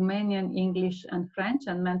now Romanian, English, and French,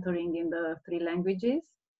 and mentoring in the 3 languages.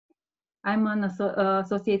 I'm an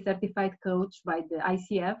associate certified coach by the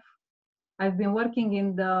ICF. I've been working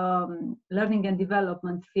in the learning and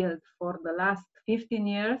development field for the last 15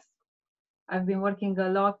 years. I've been working a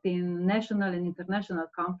lot in national and international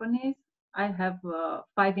companies. I have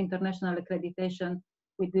 5 international accreditation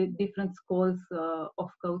with the different schools of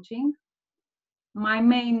coaching. My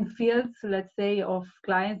main fields, let's say, of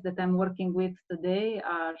clients that I'm working with today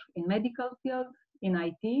are in medical field, in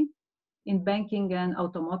IT, in banking and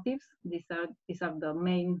automotives. These are the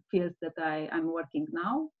main fields that I'm working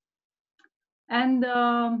now. And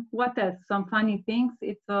what else? Some funny things.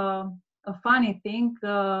 It's a funny thing,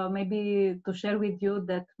 maybe to share with you,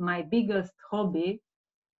 that my biggest hobby,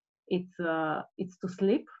 it's to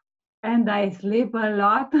sleep, and I sleep a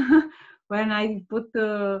lot. When I put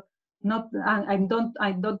I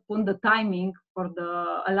don't put the timing for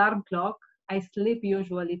the alarm clock. I sleep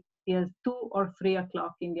usually till 2 or 3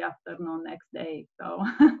 o'clock in the afternoon next day. So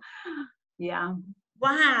yeah.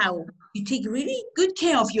 Wow, you take really good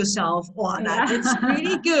care of yourself, Oana. Yeah. That's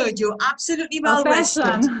really good. You're absolutely well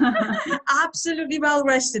rested. Absolutely well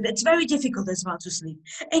rested. It's very difficult as well to sleep.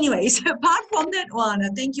 Anyways, apart from that, Oana,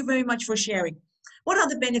 thank you very much for sharing. What are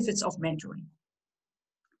the benefits of mentoring?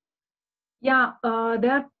 Yeah,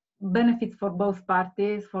 there are benefits for both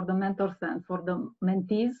parties, for the mentors and for the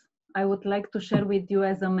mentees. I would like to share with you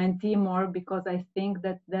as a mentee more, because I think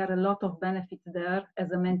that there are a lot of benefits there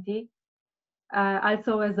as a mentee.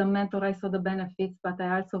 Also as a mentor, I saw the benefits, but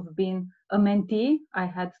I also have been a mentee. I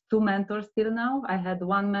had 2 mentors till now. I had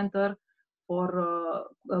one mentor for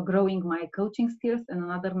growing my coaching skills, and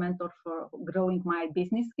another mentor for growing my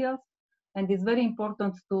business skills. And it's very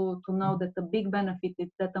important to know that the big benefit is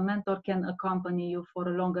that a mentor can accompany you for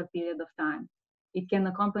a longer period of time. It can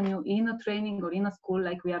accompany you in a training or in a school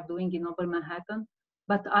like we are doing in Upper Manhattan,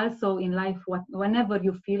 but also in life, whenever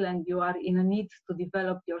you feel and you are in a need to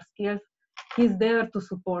develop your skills, he's there to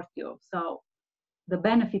support you. So the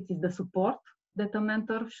benefit is the support that a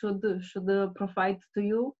mentor should provide to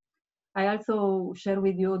you. I also share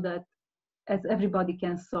with you that, as everybody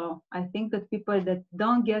can saw, I think that people that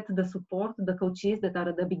don't get the support, the coaches that are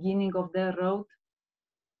at the beginning of their road,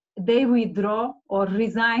 they withdraw or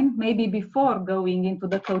resign maybe before going into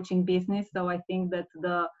the coaching business. So I think that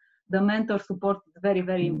the mentor support is very,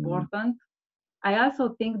 very important. I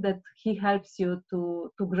also think that he helps you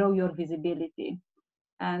to grow your visibility.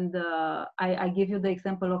 And I give you the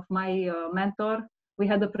example of my mentor. We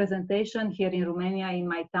had a presentation here in Romania, in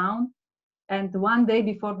my town. And one day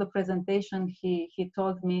before the presentation, he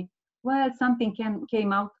told me, well, something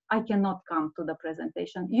came out. I cannot come to the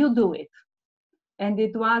presentation. You do it. And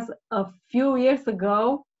it was a few years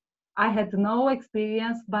ago. I had no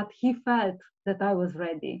experience, but he felt that I was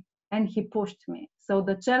ready and he pushed me. So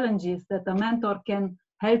the challenges that a mentor can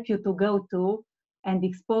help you to go to and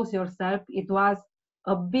expose yourself, it was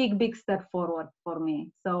a big, big step forward for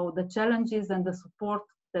me. So the challenges and the support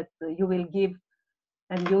that you will give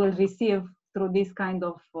and you will receive through this kind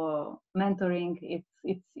of mentoring,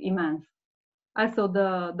 it's immense. Also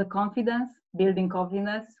the confidence, building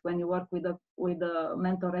confidence when you work with a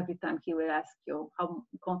mentor. Every time he will ask you, how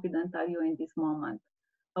confident are you in this moment?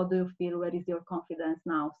 How do you feel? Where is your confidence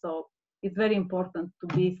now? So it's very important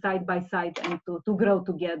to be side by side and to grow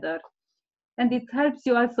together. And it helps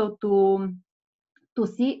you also to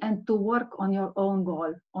see and to work on your own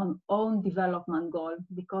goal, on own development goal,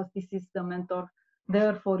 because this is the mentor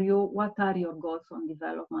there for you. What are your goals on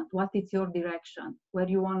development? What is your direction? Where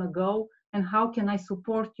you want to go? And how can I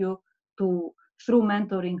support you through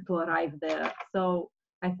mentoring to arrive there? So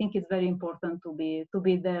I think it's very important to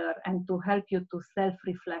be there and to help you to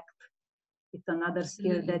self-reflect. It's another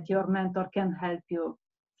skill that your mentor can help you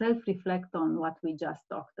self-reflect on what we just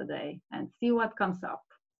talked today and see what comes up.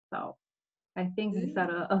 So I think these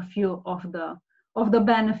are a few of the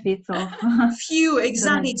benefits of few,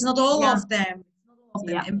 exactly. It's not all yeah. of them.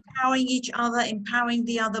 Yeah. Empowering each other, empowering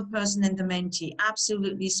the other person and the mentee.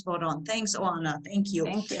 Absolutely spot on. Thanks, Oana. Thank you.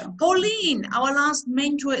 Thank you. Pauline, our last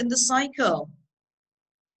mentor in the cycle.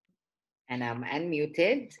 And I'm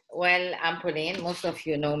unmuted. Well, I'm Pauline. Most of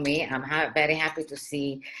you know me. I'm very happy to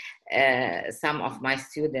see some of my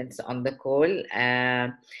students on the call.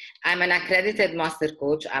 I'm an accredited master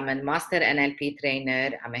coach. I'm a master NLP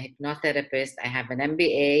trainer. I'm a hypnotherapist. I have an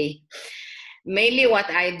MBA. Mainly what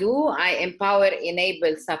I do, I empower,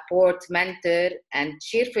 enable, support, mentor, and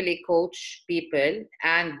cheerfully coach people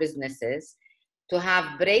and businesses to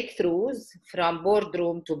have breakthroughs from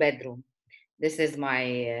boardroom to bedroom. This is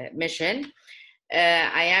my mission.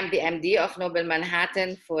 I am the MD of Noble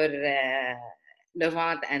Manhattan for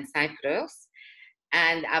Levant and Cyprus.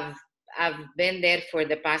 And I've been there for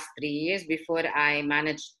the past 3 years. Before I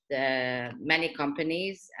managed many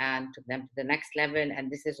companies and took them to the next level.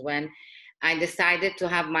 And this is when I decided to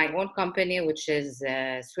have my own company, which is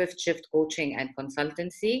Swift Shift Coaching and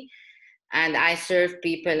Consultancy. And I serve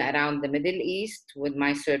people around the Middle East with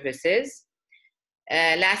my services.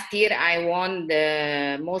 Last year, I won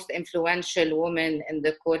the most influential woman in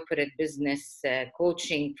the corporate business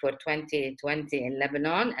coaching for 2020 in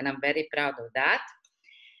Lebanon, and I'm very proud of that.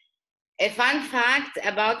 A fun fact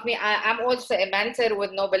about me, I'm also a mentor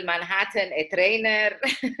with Noble Manhattan, a trainer,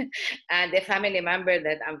 and a family member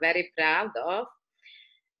that I'm very proud of.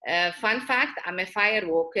 Fun fact, I'm a fire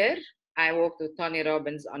walker. I walked with Tony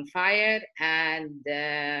Robbins on fire, and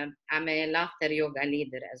I'm a laughter yoga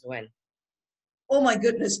leader as well. Oh my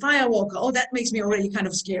goodness, firewalker. Oh, that makes me already kind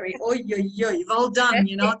of scary. Oh, well done.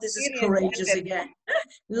 You know, this is courageous again.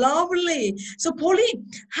 Lovely. So, Pauline,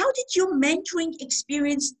 how did your mentoring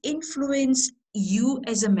experience influence you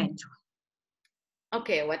as a mentor?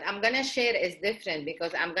 Okay, what I'm going to share is different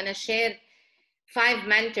because I'm going to share 5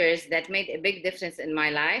 mentors that made a big difference in my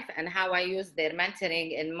life and how I use their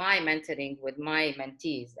mentoring in my mentoring with my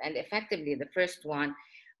mentees. And effectively, the first one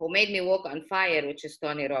who made me walk on fire, which is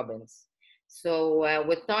Tony Robbins. So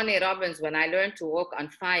with Tony Robbins, when I learned to walk on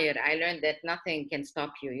fire, I learned that nothing can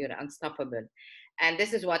stop you. You're unstoppable. And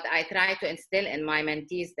this is what I try to instill in my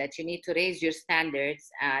mentees, that you need to raise your standards.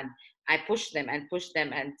 And I push them.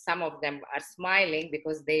 And some of them are smiling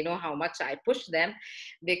because they know how much I push them,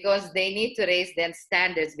 because they need to raise their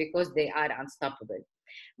standards because they are unstoppable.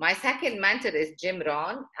 My second mentor is Jim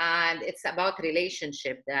Rohn, and it's about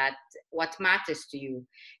relationship, that what matters to you.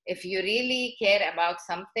 If you really care about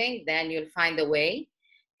something, then you'll find a way.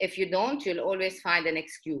 If you don't, you'll always find an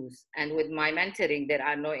excuse. And with my mentoring, there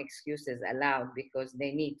are no excuses allowed because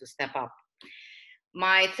they need to step up.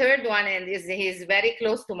 My third one, and he's very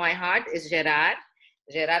close to my heart, is Gerard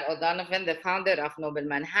O'Donovan, the founder of Noble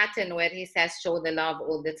Manhattan, where he says, show the love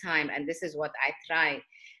all the time. And this is what I try.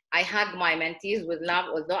 I hug my mentees with love,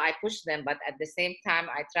 although I push them, but at the same time,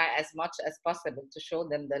 I try as much as possible to show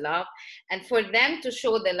them the love and for them to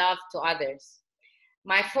show the love to others.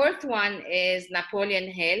 My fourth one is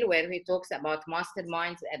Napoleon Hill, where he talks about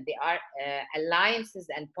masterminds and the alliances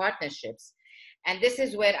and partnerships. And this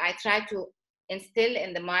is where I try to instill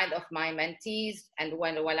in the mind of my mentees, and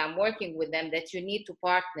while I'm working with them, that you need to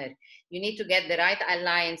partner. You need to get the right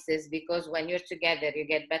alliances, because when you're together, you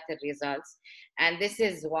get better results. And this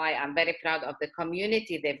is why I'm very proud of the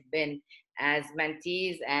community they've been as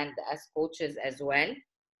mentees and as coaches as well.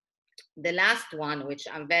 The last one, which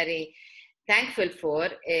I'm very thankful for,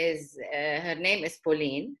 is her name is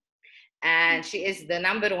Pauline. and she is the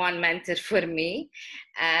 #1 mentor for me.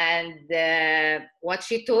 And what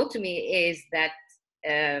she taught me is that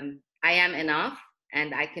I am enough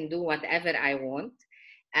and I can do whatever I want.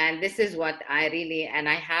 And this is what I really, and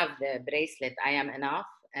I have the bracelet, I am enough,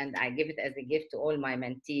 and I give it as a gift to all my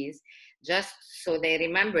mentees, just so they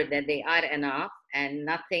remember that they are enough and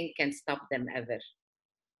nothing can stop them ever.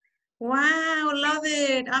 Wow, love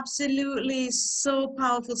it. Absolutely. So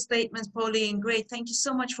powerful statements, Pauline. Great. Thank you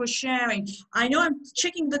so much for sharing. I know I'm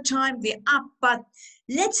checking the time, we're up, but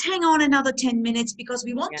let's hang on another 10 minutes because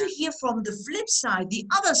we want to hear from the flip side, the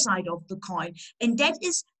other side of the coin, and that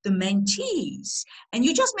is the mentees. And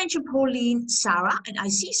you just mentioned Pauline, Sarah, and I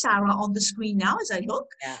see Sarah on the screen now as I look.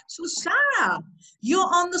 Yeah. So Sarah, you're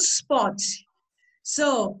on the spot.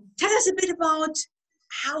 So tell us a bit about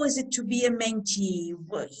how is it to be a mentee,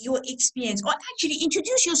 your experience, or actually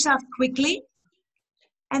introduce yourself quickly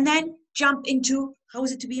and then jump into how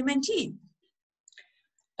is it to be a mentee.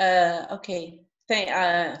 Okay,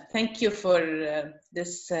 thank you for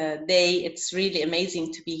this day. It's really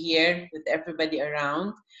amazing to be here with everybody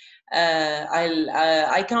around.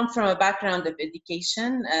 I come from a background of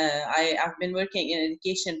education. I've been working in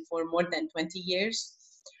education for more than 20 years.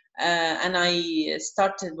 And I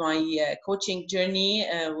started my coaching journey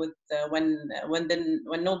with when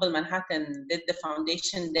Noble Manhattan did the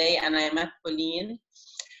foundation day, and I met Pauline.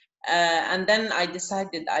 And then I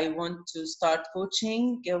decided I want to start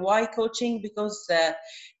coaching. Why coaching? Because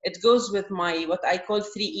it goes with my what I call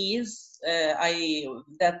 3 E's.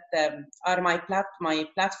 Are my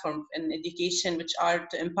platform in education, which are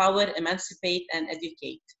to empower, emancipate, and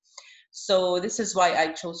educate. So this is why I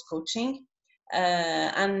chose coaching.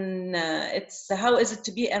 It's how is it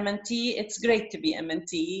to be a mentee? It's great to be a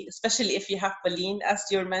mentee, especially if you have Pauline as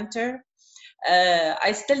your mentor.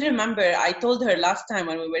 I still remember, I told her last time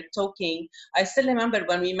when we were talking, I still remember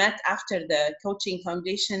when we met after the coaching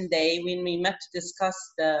foundation day, when we met to discuss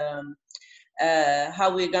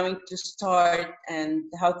how we're going to start and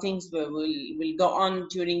how things will go on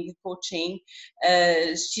during the coaching.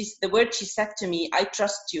 The word she said to me, I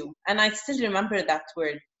trust you. And I still remember that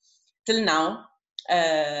word till now.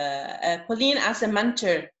 Pauline, as a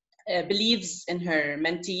mentor, believes in her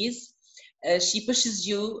mentees. She pushes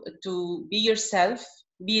you to be yourself,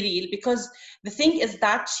 be real, because the thing is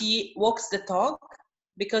that she walks the talk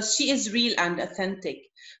because she is real and authentic.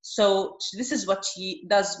 So this is what she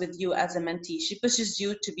does with you as a mentee. She pushes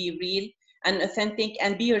you to be real and authentic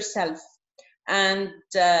and be yourself. And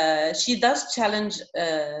she does challenge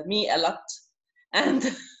me a lot.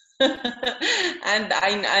 And and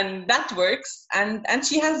that works, and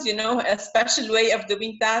she has, you know, a special way of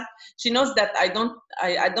doing that. She knows that I don't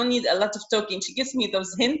need a lot of talking. She gives me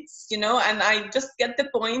those hints, you know, and I just get the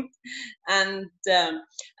point. And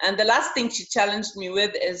the last thing she challenged me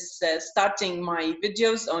with is starting my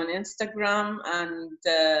videos on Instagram, and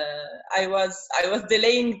I was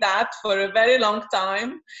delaying that for a very long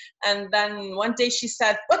time. And then one day she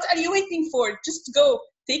said, "What are you waiting for? Just go.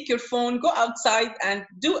 Take your phone, go outside and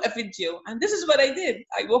do a video." And this is what I did.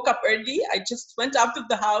 I woke up early. I just went out of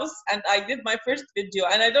the house and I did my first video.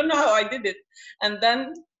 And I don't know how I did it. And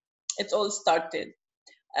then it all started.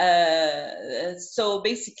 So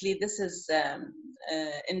basically, this is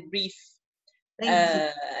in brief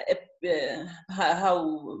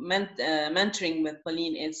how mentoring with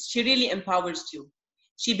Pauline is. She really empowers you.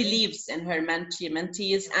 She believes in her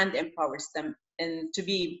mentees and empowers them. And to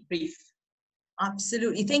be brief.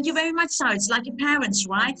 Absolutely. Thank you very much, Sarah. It's like your parents,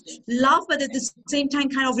 right? Love, but at the same time,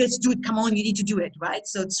 kind of, let's do it. Come on, you need to do it, right?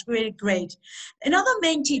 So it's really great. Another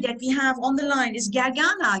mentee that we have on the line is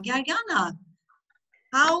Gargana. Gargana,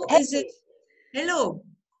 how is it? Hello.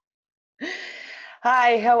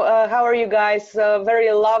 Hi, how are you guys?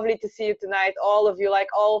 Very lovely to see you tonight. All of you, like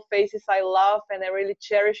all faces I love and I really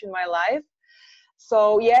cherish in my life.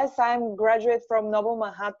 So yes, I'm graduate from Noble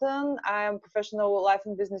Manhattan. I'm professional life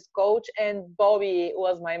and business coach, and Bobby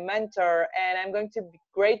was my mentor, and I'm going to be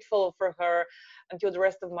grateful for her until the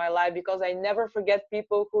rest of my life, because I never forget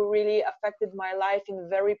people who really affected my life in a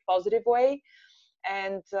very positive way.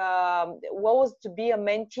 And what was to be a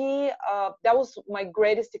mentee, that was my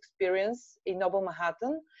greatest experience in Noble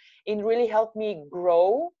Manhattan. It really helped me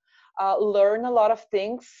grow. Learn a lot of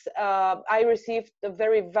things. I received a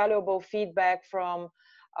very valuable feedback from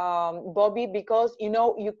Bobby, because you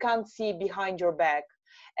know, you can't see behind your back,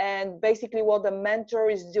 and basically what the mentor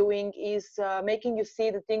is doing is making you see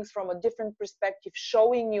the things from a different perspective,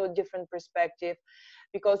 showing you a different perspective,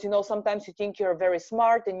 because you know, sometimes you think you're very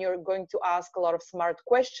smart and you're going to ask a lot of smart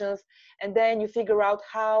questions, and then you figure out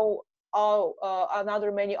how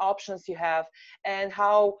another many options you have and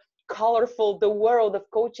how colorful the world of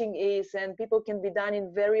coaching is, and people can be done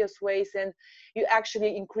in various ways, and you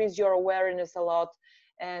actually increase your awareness a lot.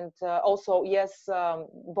 And also, yes,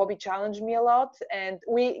 Bobby challenged me a lot, and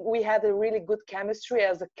we had a really good chemistry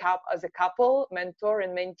as a couple, mentor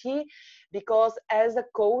and mentee, because as a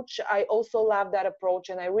coach, I also love that approach,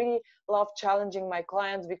 and I really love challenging my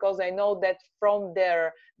clients because I know that from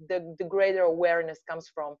there, the greater awareness comes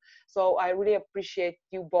from. So I really appreciate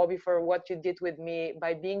you, Bobby, for what you did with me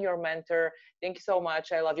by being your mentor. Thank you so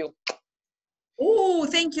much. I love you. Oh,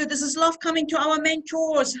 thank you. This is love coming to our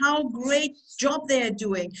mentors. How great job they're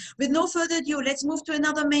doing. With no further ado, let's move to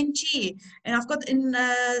another mentee. And I've got in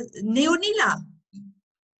Neonila.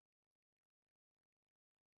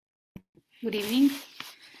 Good evening.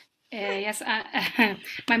 Yes,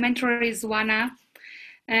 my mentor is Wana.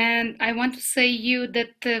 And I want to say you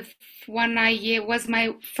that when I was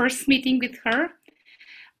my first meeting with her,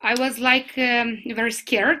 I was like very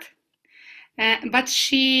scared. But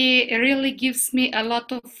she really gives me a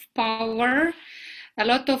lot of power, a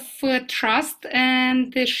lot of trust,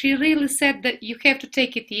 and she really said that you have to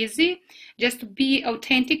take it easy, just to be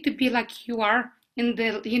authentic, to be like you are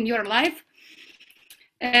in your life.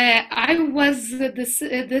 I was at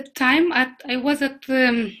the time I was at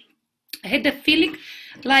I had a feeling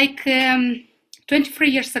like 23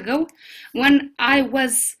 years ago when I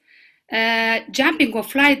was jumping or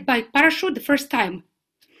flying by parachute the first time.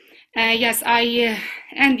 Yes,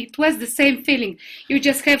 and it was the same feeling. You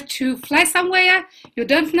just have to fly somewhere, you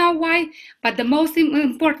don't know why, but the most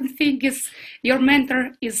important thing is your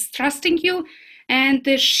mentor is trusting you, and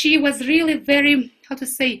she was really very, how to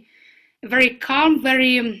say, very calm,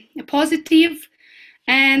 very positive,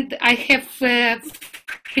 and I have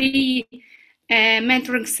free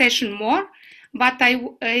mentoring session more, but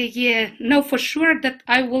I know for sure that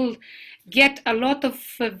I will get a lot of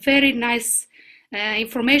very nice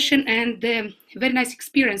information and very nice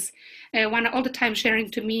experience. One all the time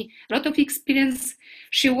sharing to me a lot of experience.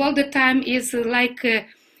 She all the time is like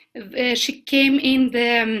she came in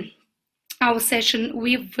the our session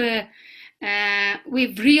with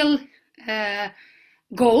real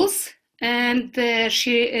goals, and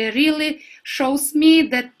she really shows me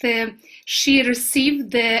that she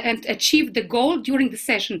received and achieved the goal during the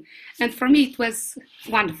session, and for me it was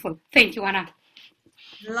wonderful. Thank you, Anna.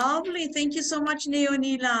 Lovely. Thank you so much,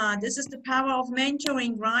 Neonila. This is the power of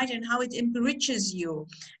mentoring, right? And how it enriches you.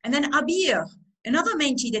 And then Abir, another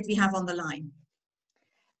mentee that we have on the line.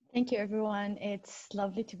 Thank you, everyone. It's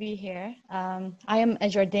lovely to be here. I am a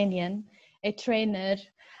Jordanian, a trainer.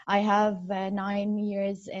 I have 9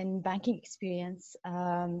 years in banking experience,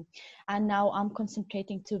 and now I'm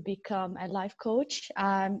concentrating to become a life coach.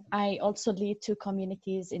 I also lead 2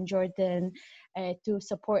 communities in Jordan to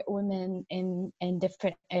support women in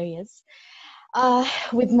different areas.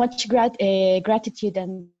 With much gratitude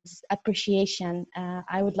and appreciation,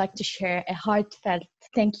 I would like to share a heartfelt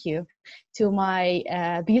thank you to my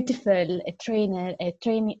beautiful trainer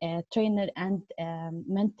and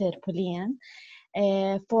mentor, Pauline,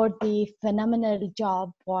 for the phenomenal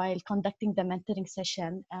job while conducting the mentoring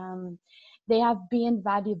session. They have been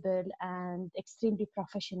valuable and extremely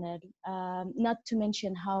professional, not to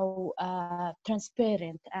mention how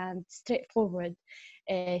transparent and straightforward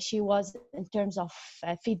she was in terms of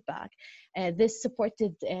feedback. This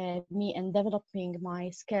supported me in developing my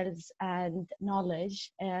skills and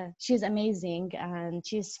knowledge. She's amazing, and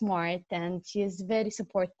she's smart, and she's very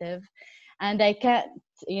supportive. And I can't,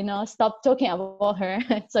 stop talking about her.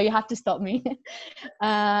 So you have to stop me.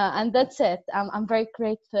 And that's it. I'm very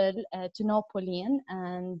grateful to know Pauline,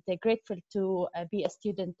 and grateful to be a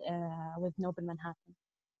student with Noble Manhattan.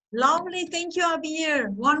 Lovely. Thank you, Abir.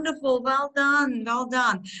 Wonderful. Well done. Well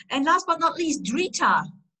done. And last but not least, Drita.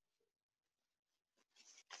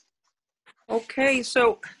 Okay,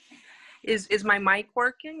 so is my mic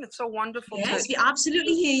working? It's so wonderful. Yes, we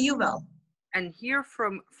absolutely hear you well. And hear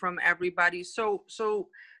from everybody. So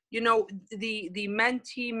the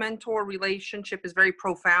mentee mentor relationship is very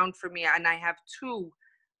profound for me, and I have 2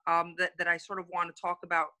 that I sort of want to talk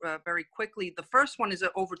about very quickly. The first one is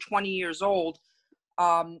over 20 years old,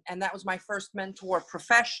 and that was my first mentor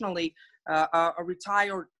professionally, a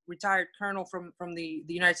retired colonel from the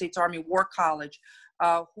United States Army War College,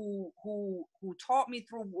 who taught me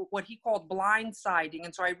through what he called blindsiding.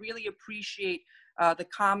 And so I really appreciate the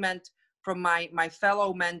comment from my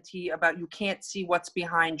fellow mentee about you can't see what's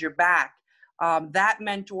behind your back. That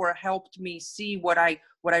mentor helped me see what I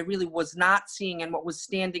really was not seeing and what was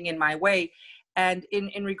standing in my way. And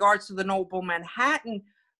in regards to the Noble Manhattan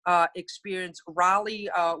experience, Raleigh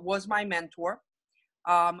was my mentor.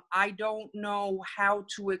 I don't know how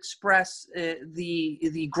to express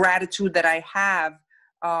the gratitude that I have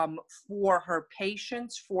for her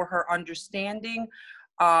patience, for her understanding.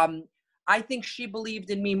 I think she believed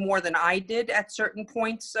in me more than I did at certain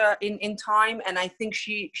points in time, and I think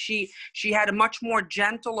she had a much more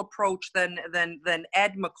gentle approach than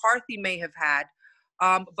Ed McCarthy may have had,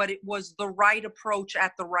 but it was the right approach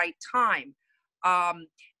at the right time.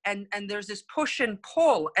 And there's this push and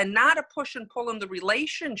pull, and not a push and pull in the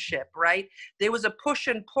relationship, right? There was a push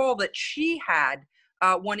and pull that she had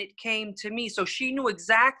when it came to me. So she knew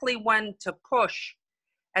exactly when to push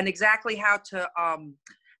and exactly how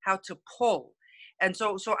to pull. And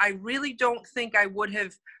so I really don't think I would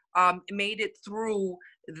have made it through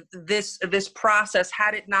this process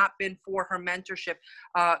had it not been for her mentorship.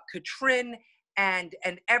 Katrin and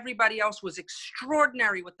everybody else was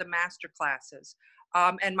extraordinary with the master classes.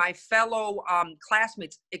 And my fellow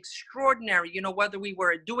classmates, extraordinary, you know, whether we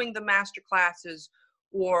were doing the master classes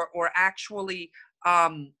or actually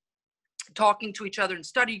talking to each other in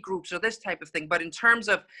study groups or this type of thing. But in terms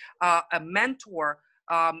of a mentor,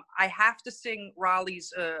 I have to sing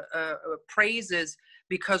Raleigh's praises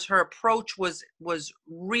because her approach was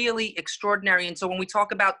really extraordinary. And so when we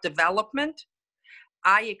talk about development,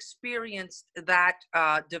 I experienced that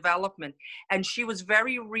development, and she was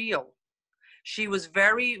very real. She was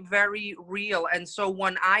very, very real. And so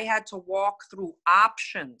when I had to walk through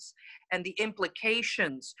options and the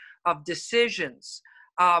implications of decisions,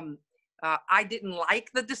 I didn't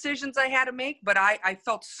like the decisions I had to make, but I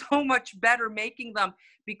felt so much better making them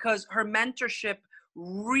because her mentorship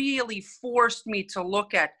really forced me to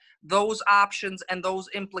look at those options and those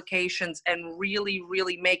implications and really,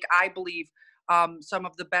 really make, I believe, some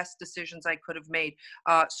of the best decisions I could have made.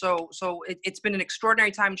 So it's been an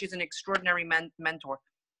extraordinary time. She's an extraordinary mentor.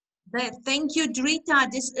 Thank you, Drita.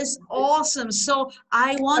 This is awesome. So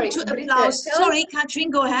I want to applause. Sorry,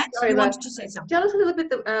 Katrin, go ahead. You wanted to say something. Tell us a little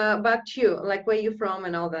bit about you, like where you're from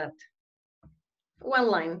and all that. One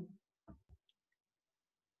line.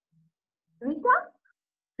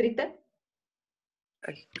 Drita?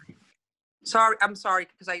 Sorry, I'm sorry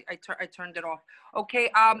because I turned it off. Okay,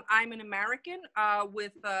 I'm an American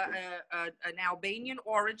with an Albanian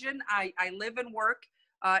origin. I live and work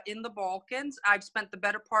in the Balkans. I've spent the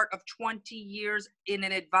better part of 20 years in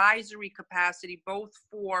an advisory capacity, both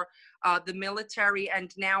for the military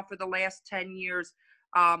and now for the last 10 years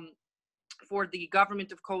for the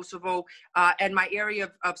government of Kosovo. And my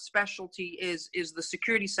area of specialty is the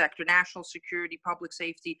security sector, national security, public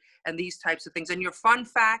safety, and these types of things. And your fun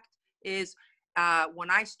fact is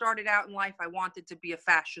when I started out in life, I wanted to be a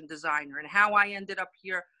fashion designer, and how I ended up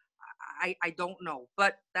here, I don't know,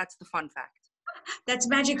 but that's the fun fact. That's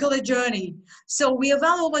magical, a journey. So we are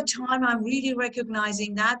well over time. I'm really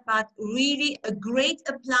recognizing that, but really a great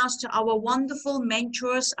applause to our wonderful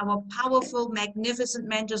mentors, our powerful, magnificent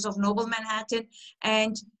mentors of Noble Manhattan.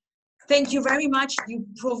 And thank you very much. You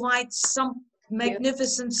provide some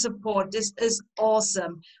magnificent support. This is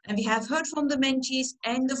awesome. And we have heard from the mentees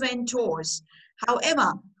and the mentors.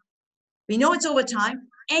 However, we know it's over time.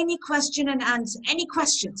 Any question and answer, any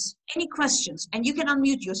questions, and you can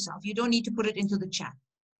unmute yourself. You don't need to put it into the chat.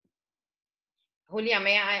 Julia,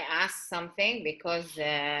 may I ask something? Because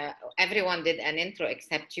everyone did an intro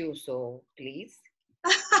except you, so please.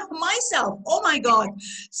 Myself, oh my God.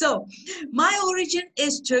 So my origin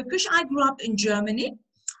is Turkish. I grew up in Germany.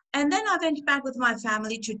 And then I went back with my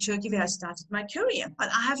family to Turkey where I started my career. But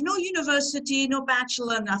I have no university, no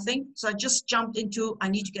bachelor, nothing. So I just jumped into, I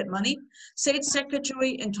need to get money. Sales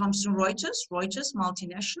secretary in Thomson Reuters,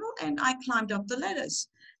 multinational, and I climbed up the ladders.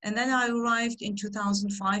 And then I arrived in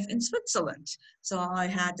 2005 in Switzerland. So I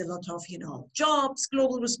had a lot of, jobs,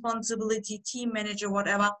 global responsibility, team manager,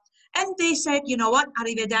 whatever. And they said, you know what,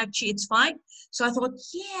 arrivederci, it's fine. So I thought,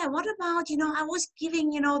 yeah, what about, I was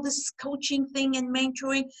giving, this coaching thing and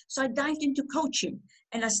mentoring. So I dived into coaching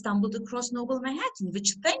and I stumbled across Noble Manhattan,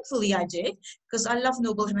 which thankfully I did because I love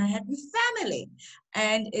Noble Manhattan family.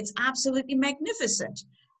 And it's absolutely magnificent.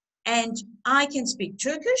 And I can speak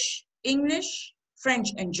Turkish, English,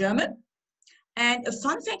 French, and German. And a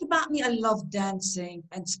fun fact about me, I love dancing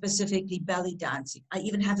and specifically belly dancing. I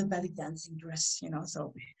even have a belly dancing dress,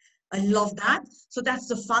 so I love that. So that's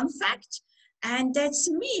the fun fact. And that's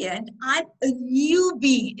me. And I'm a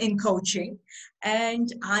newbie in coaching. And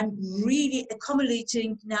I'm really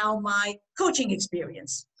accumulating now my coaching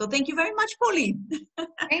experience. So thank you very much, Pauline.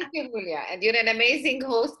 Thank you, Julia. And you're an amazing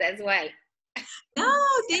host as well. No,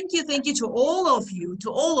 thank you. Thank you to all of you,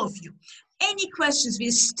 Any questions?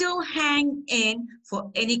 We still hang in for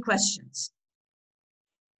any questions.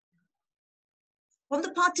 from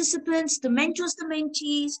the participants, the mentors, the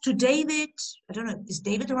mentees, to David. I don't know, is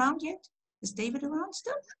David around yet? Is David around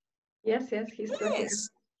still? Yes, he's still here.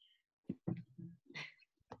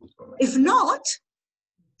 If not,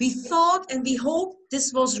 we thought and we hope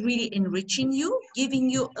this was really enriching you, giving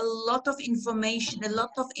you a lot of information, a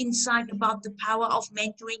lot of insight about the power of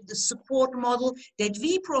mentoring, the support model that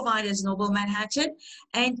we provide as Noble Manhattan.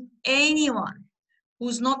 And anyone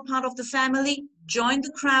who's not part of the family, join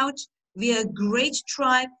the crowd. We are a great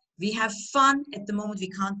tribe. We have fun. At the moment, we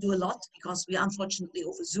can't do a lot because we are unfortunately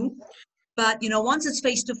over Zoom. But, you know, once it's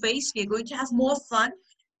face-to-face, we are going to have more fun.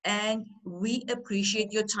 And we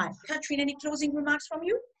appreciate your time. Katrin, any closing remarks from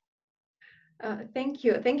you? Thank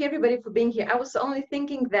you. Thank you, everybody, for being here. I was only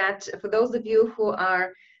thinking that for those of you who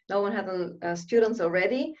are Noble Manhattan students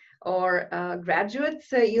already or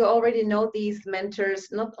graduates, you already know these mentors,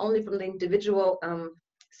 not only from the individual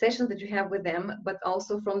sessions that you have with them, but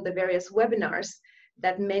also from the various webinars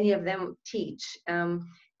that many of them teach.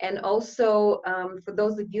 And also for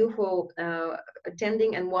those of you who are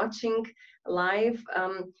attending and watching live,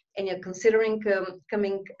 and you're considering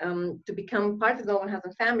coming to become part of the Noble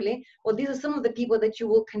Manhattan family, well, these are some of the people that you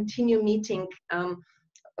will continue meeting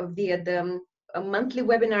via the monthly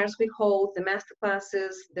webinars we hold, the master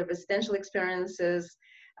classes, the residential experiences,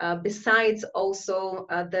 besides also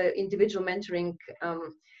the individual mentoring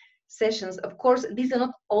sessions. Of course, these are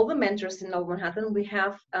not all the mentors in Noble Manhattan. We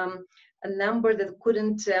have a number that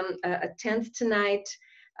couldn't attend tonight,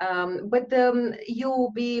 but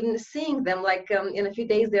you'll be seeing them. Like in a few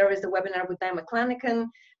days, there is a webinar with Diane McClanahan.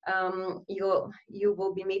 You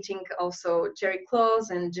will be meeting also Jerry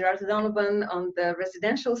Claus and Gerard Donovan on the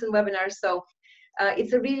residentials and webinars. So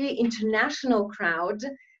it's a really international crowd,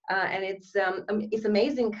 and it's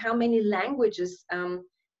amazing how many languages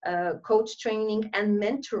coach training and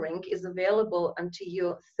mentoring is available unto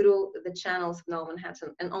you through the channels of Noble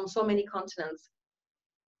Manhattan and on so many continents.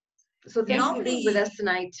 So thank you for being with us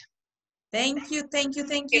tonight. Thank you. Thank you.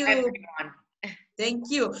 Thank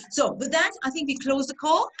you. So with that, I think we close the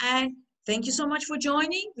call, and thank you so much for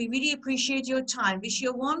joining. We really appreciate your time. Wish you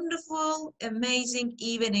a wonderful, amazing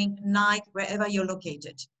evening, night, wherever you're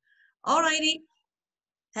located. All righty.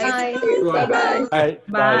 Bye. Bye. Bye.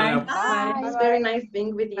 Bye. Bye. It was very nice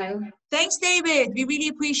being with you. Thanks, David. We really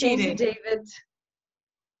appreciate it. Thank you, David.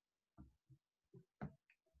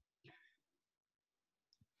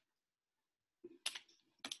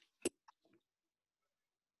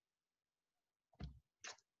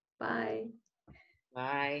 Bye.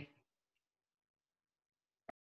 Bye.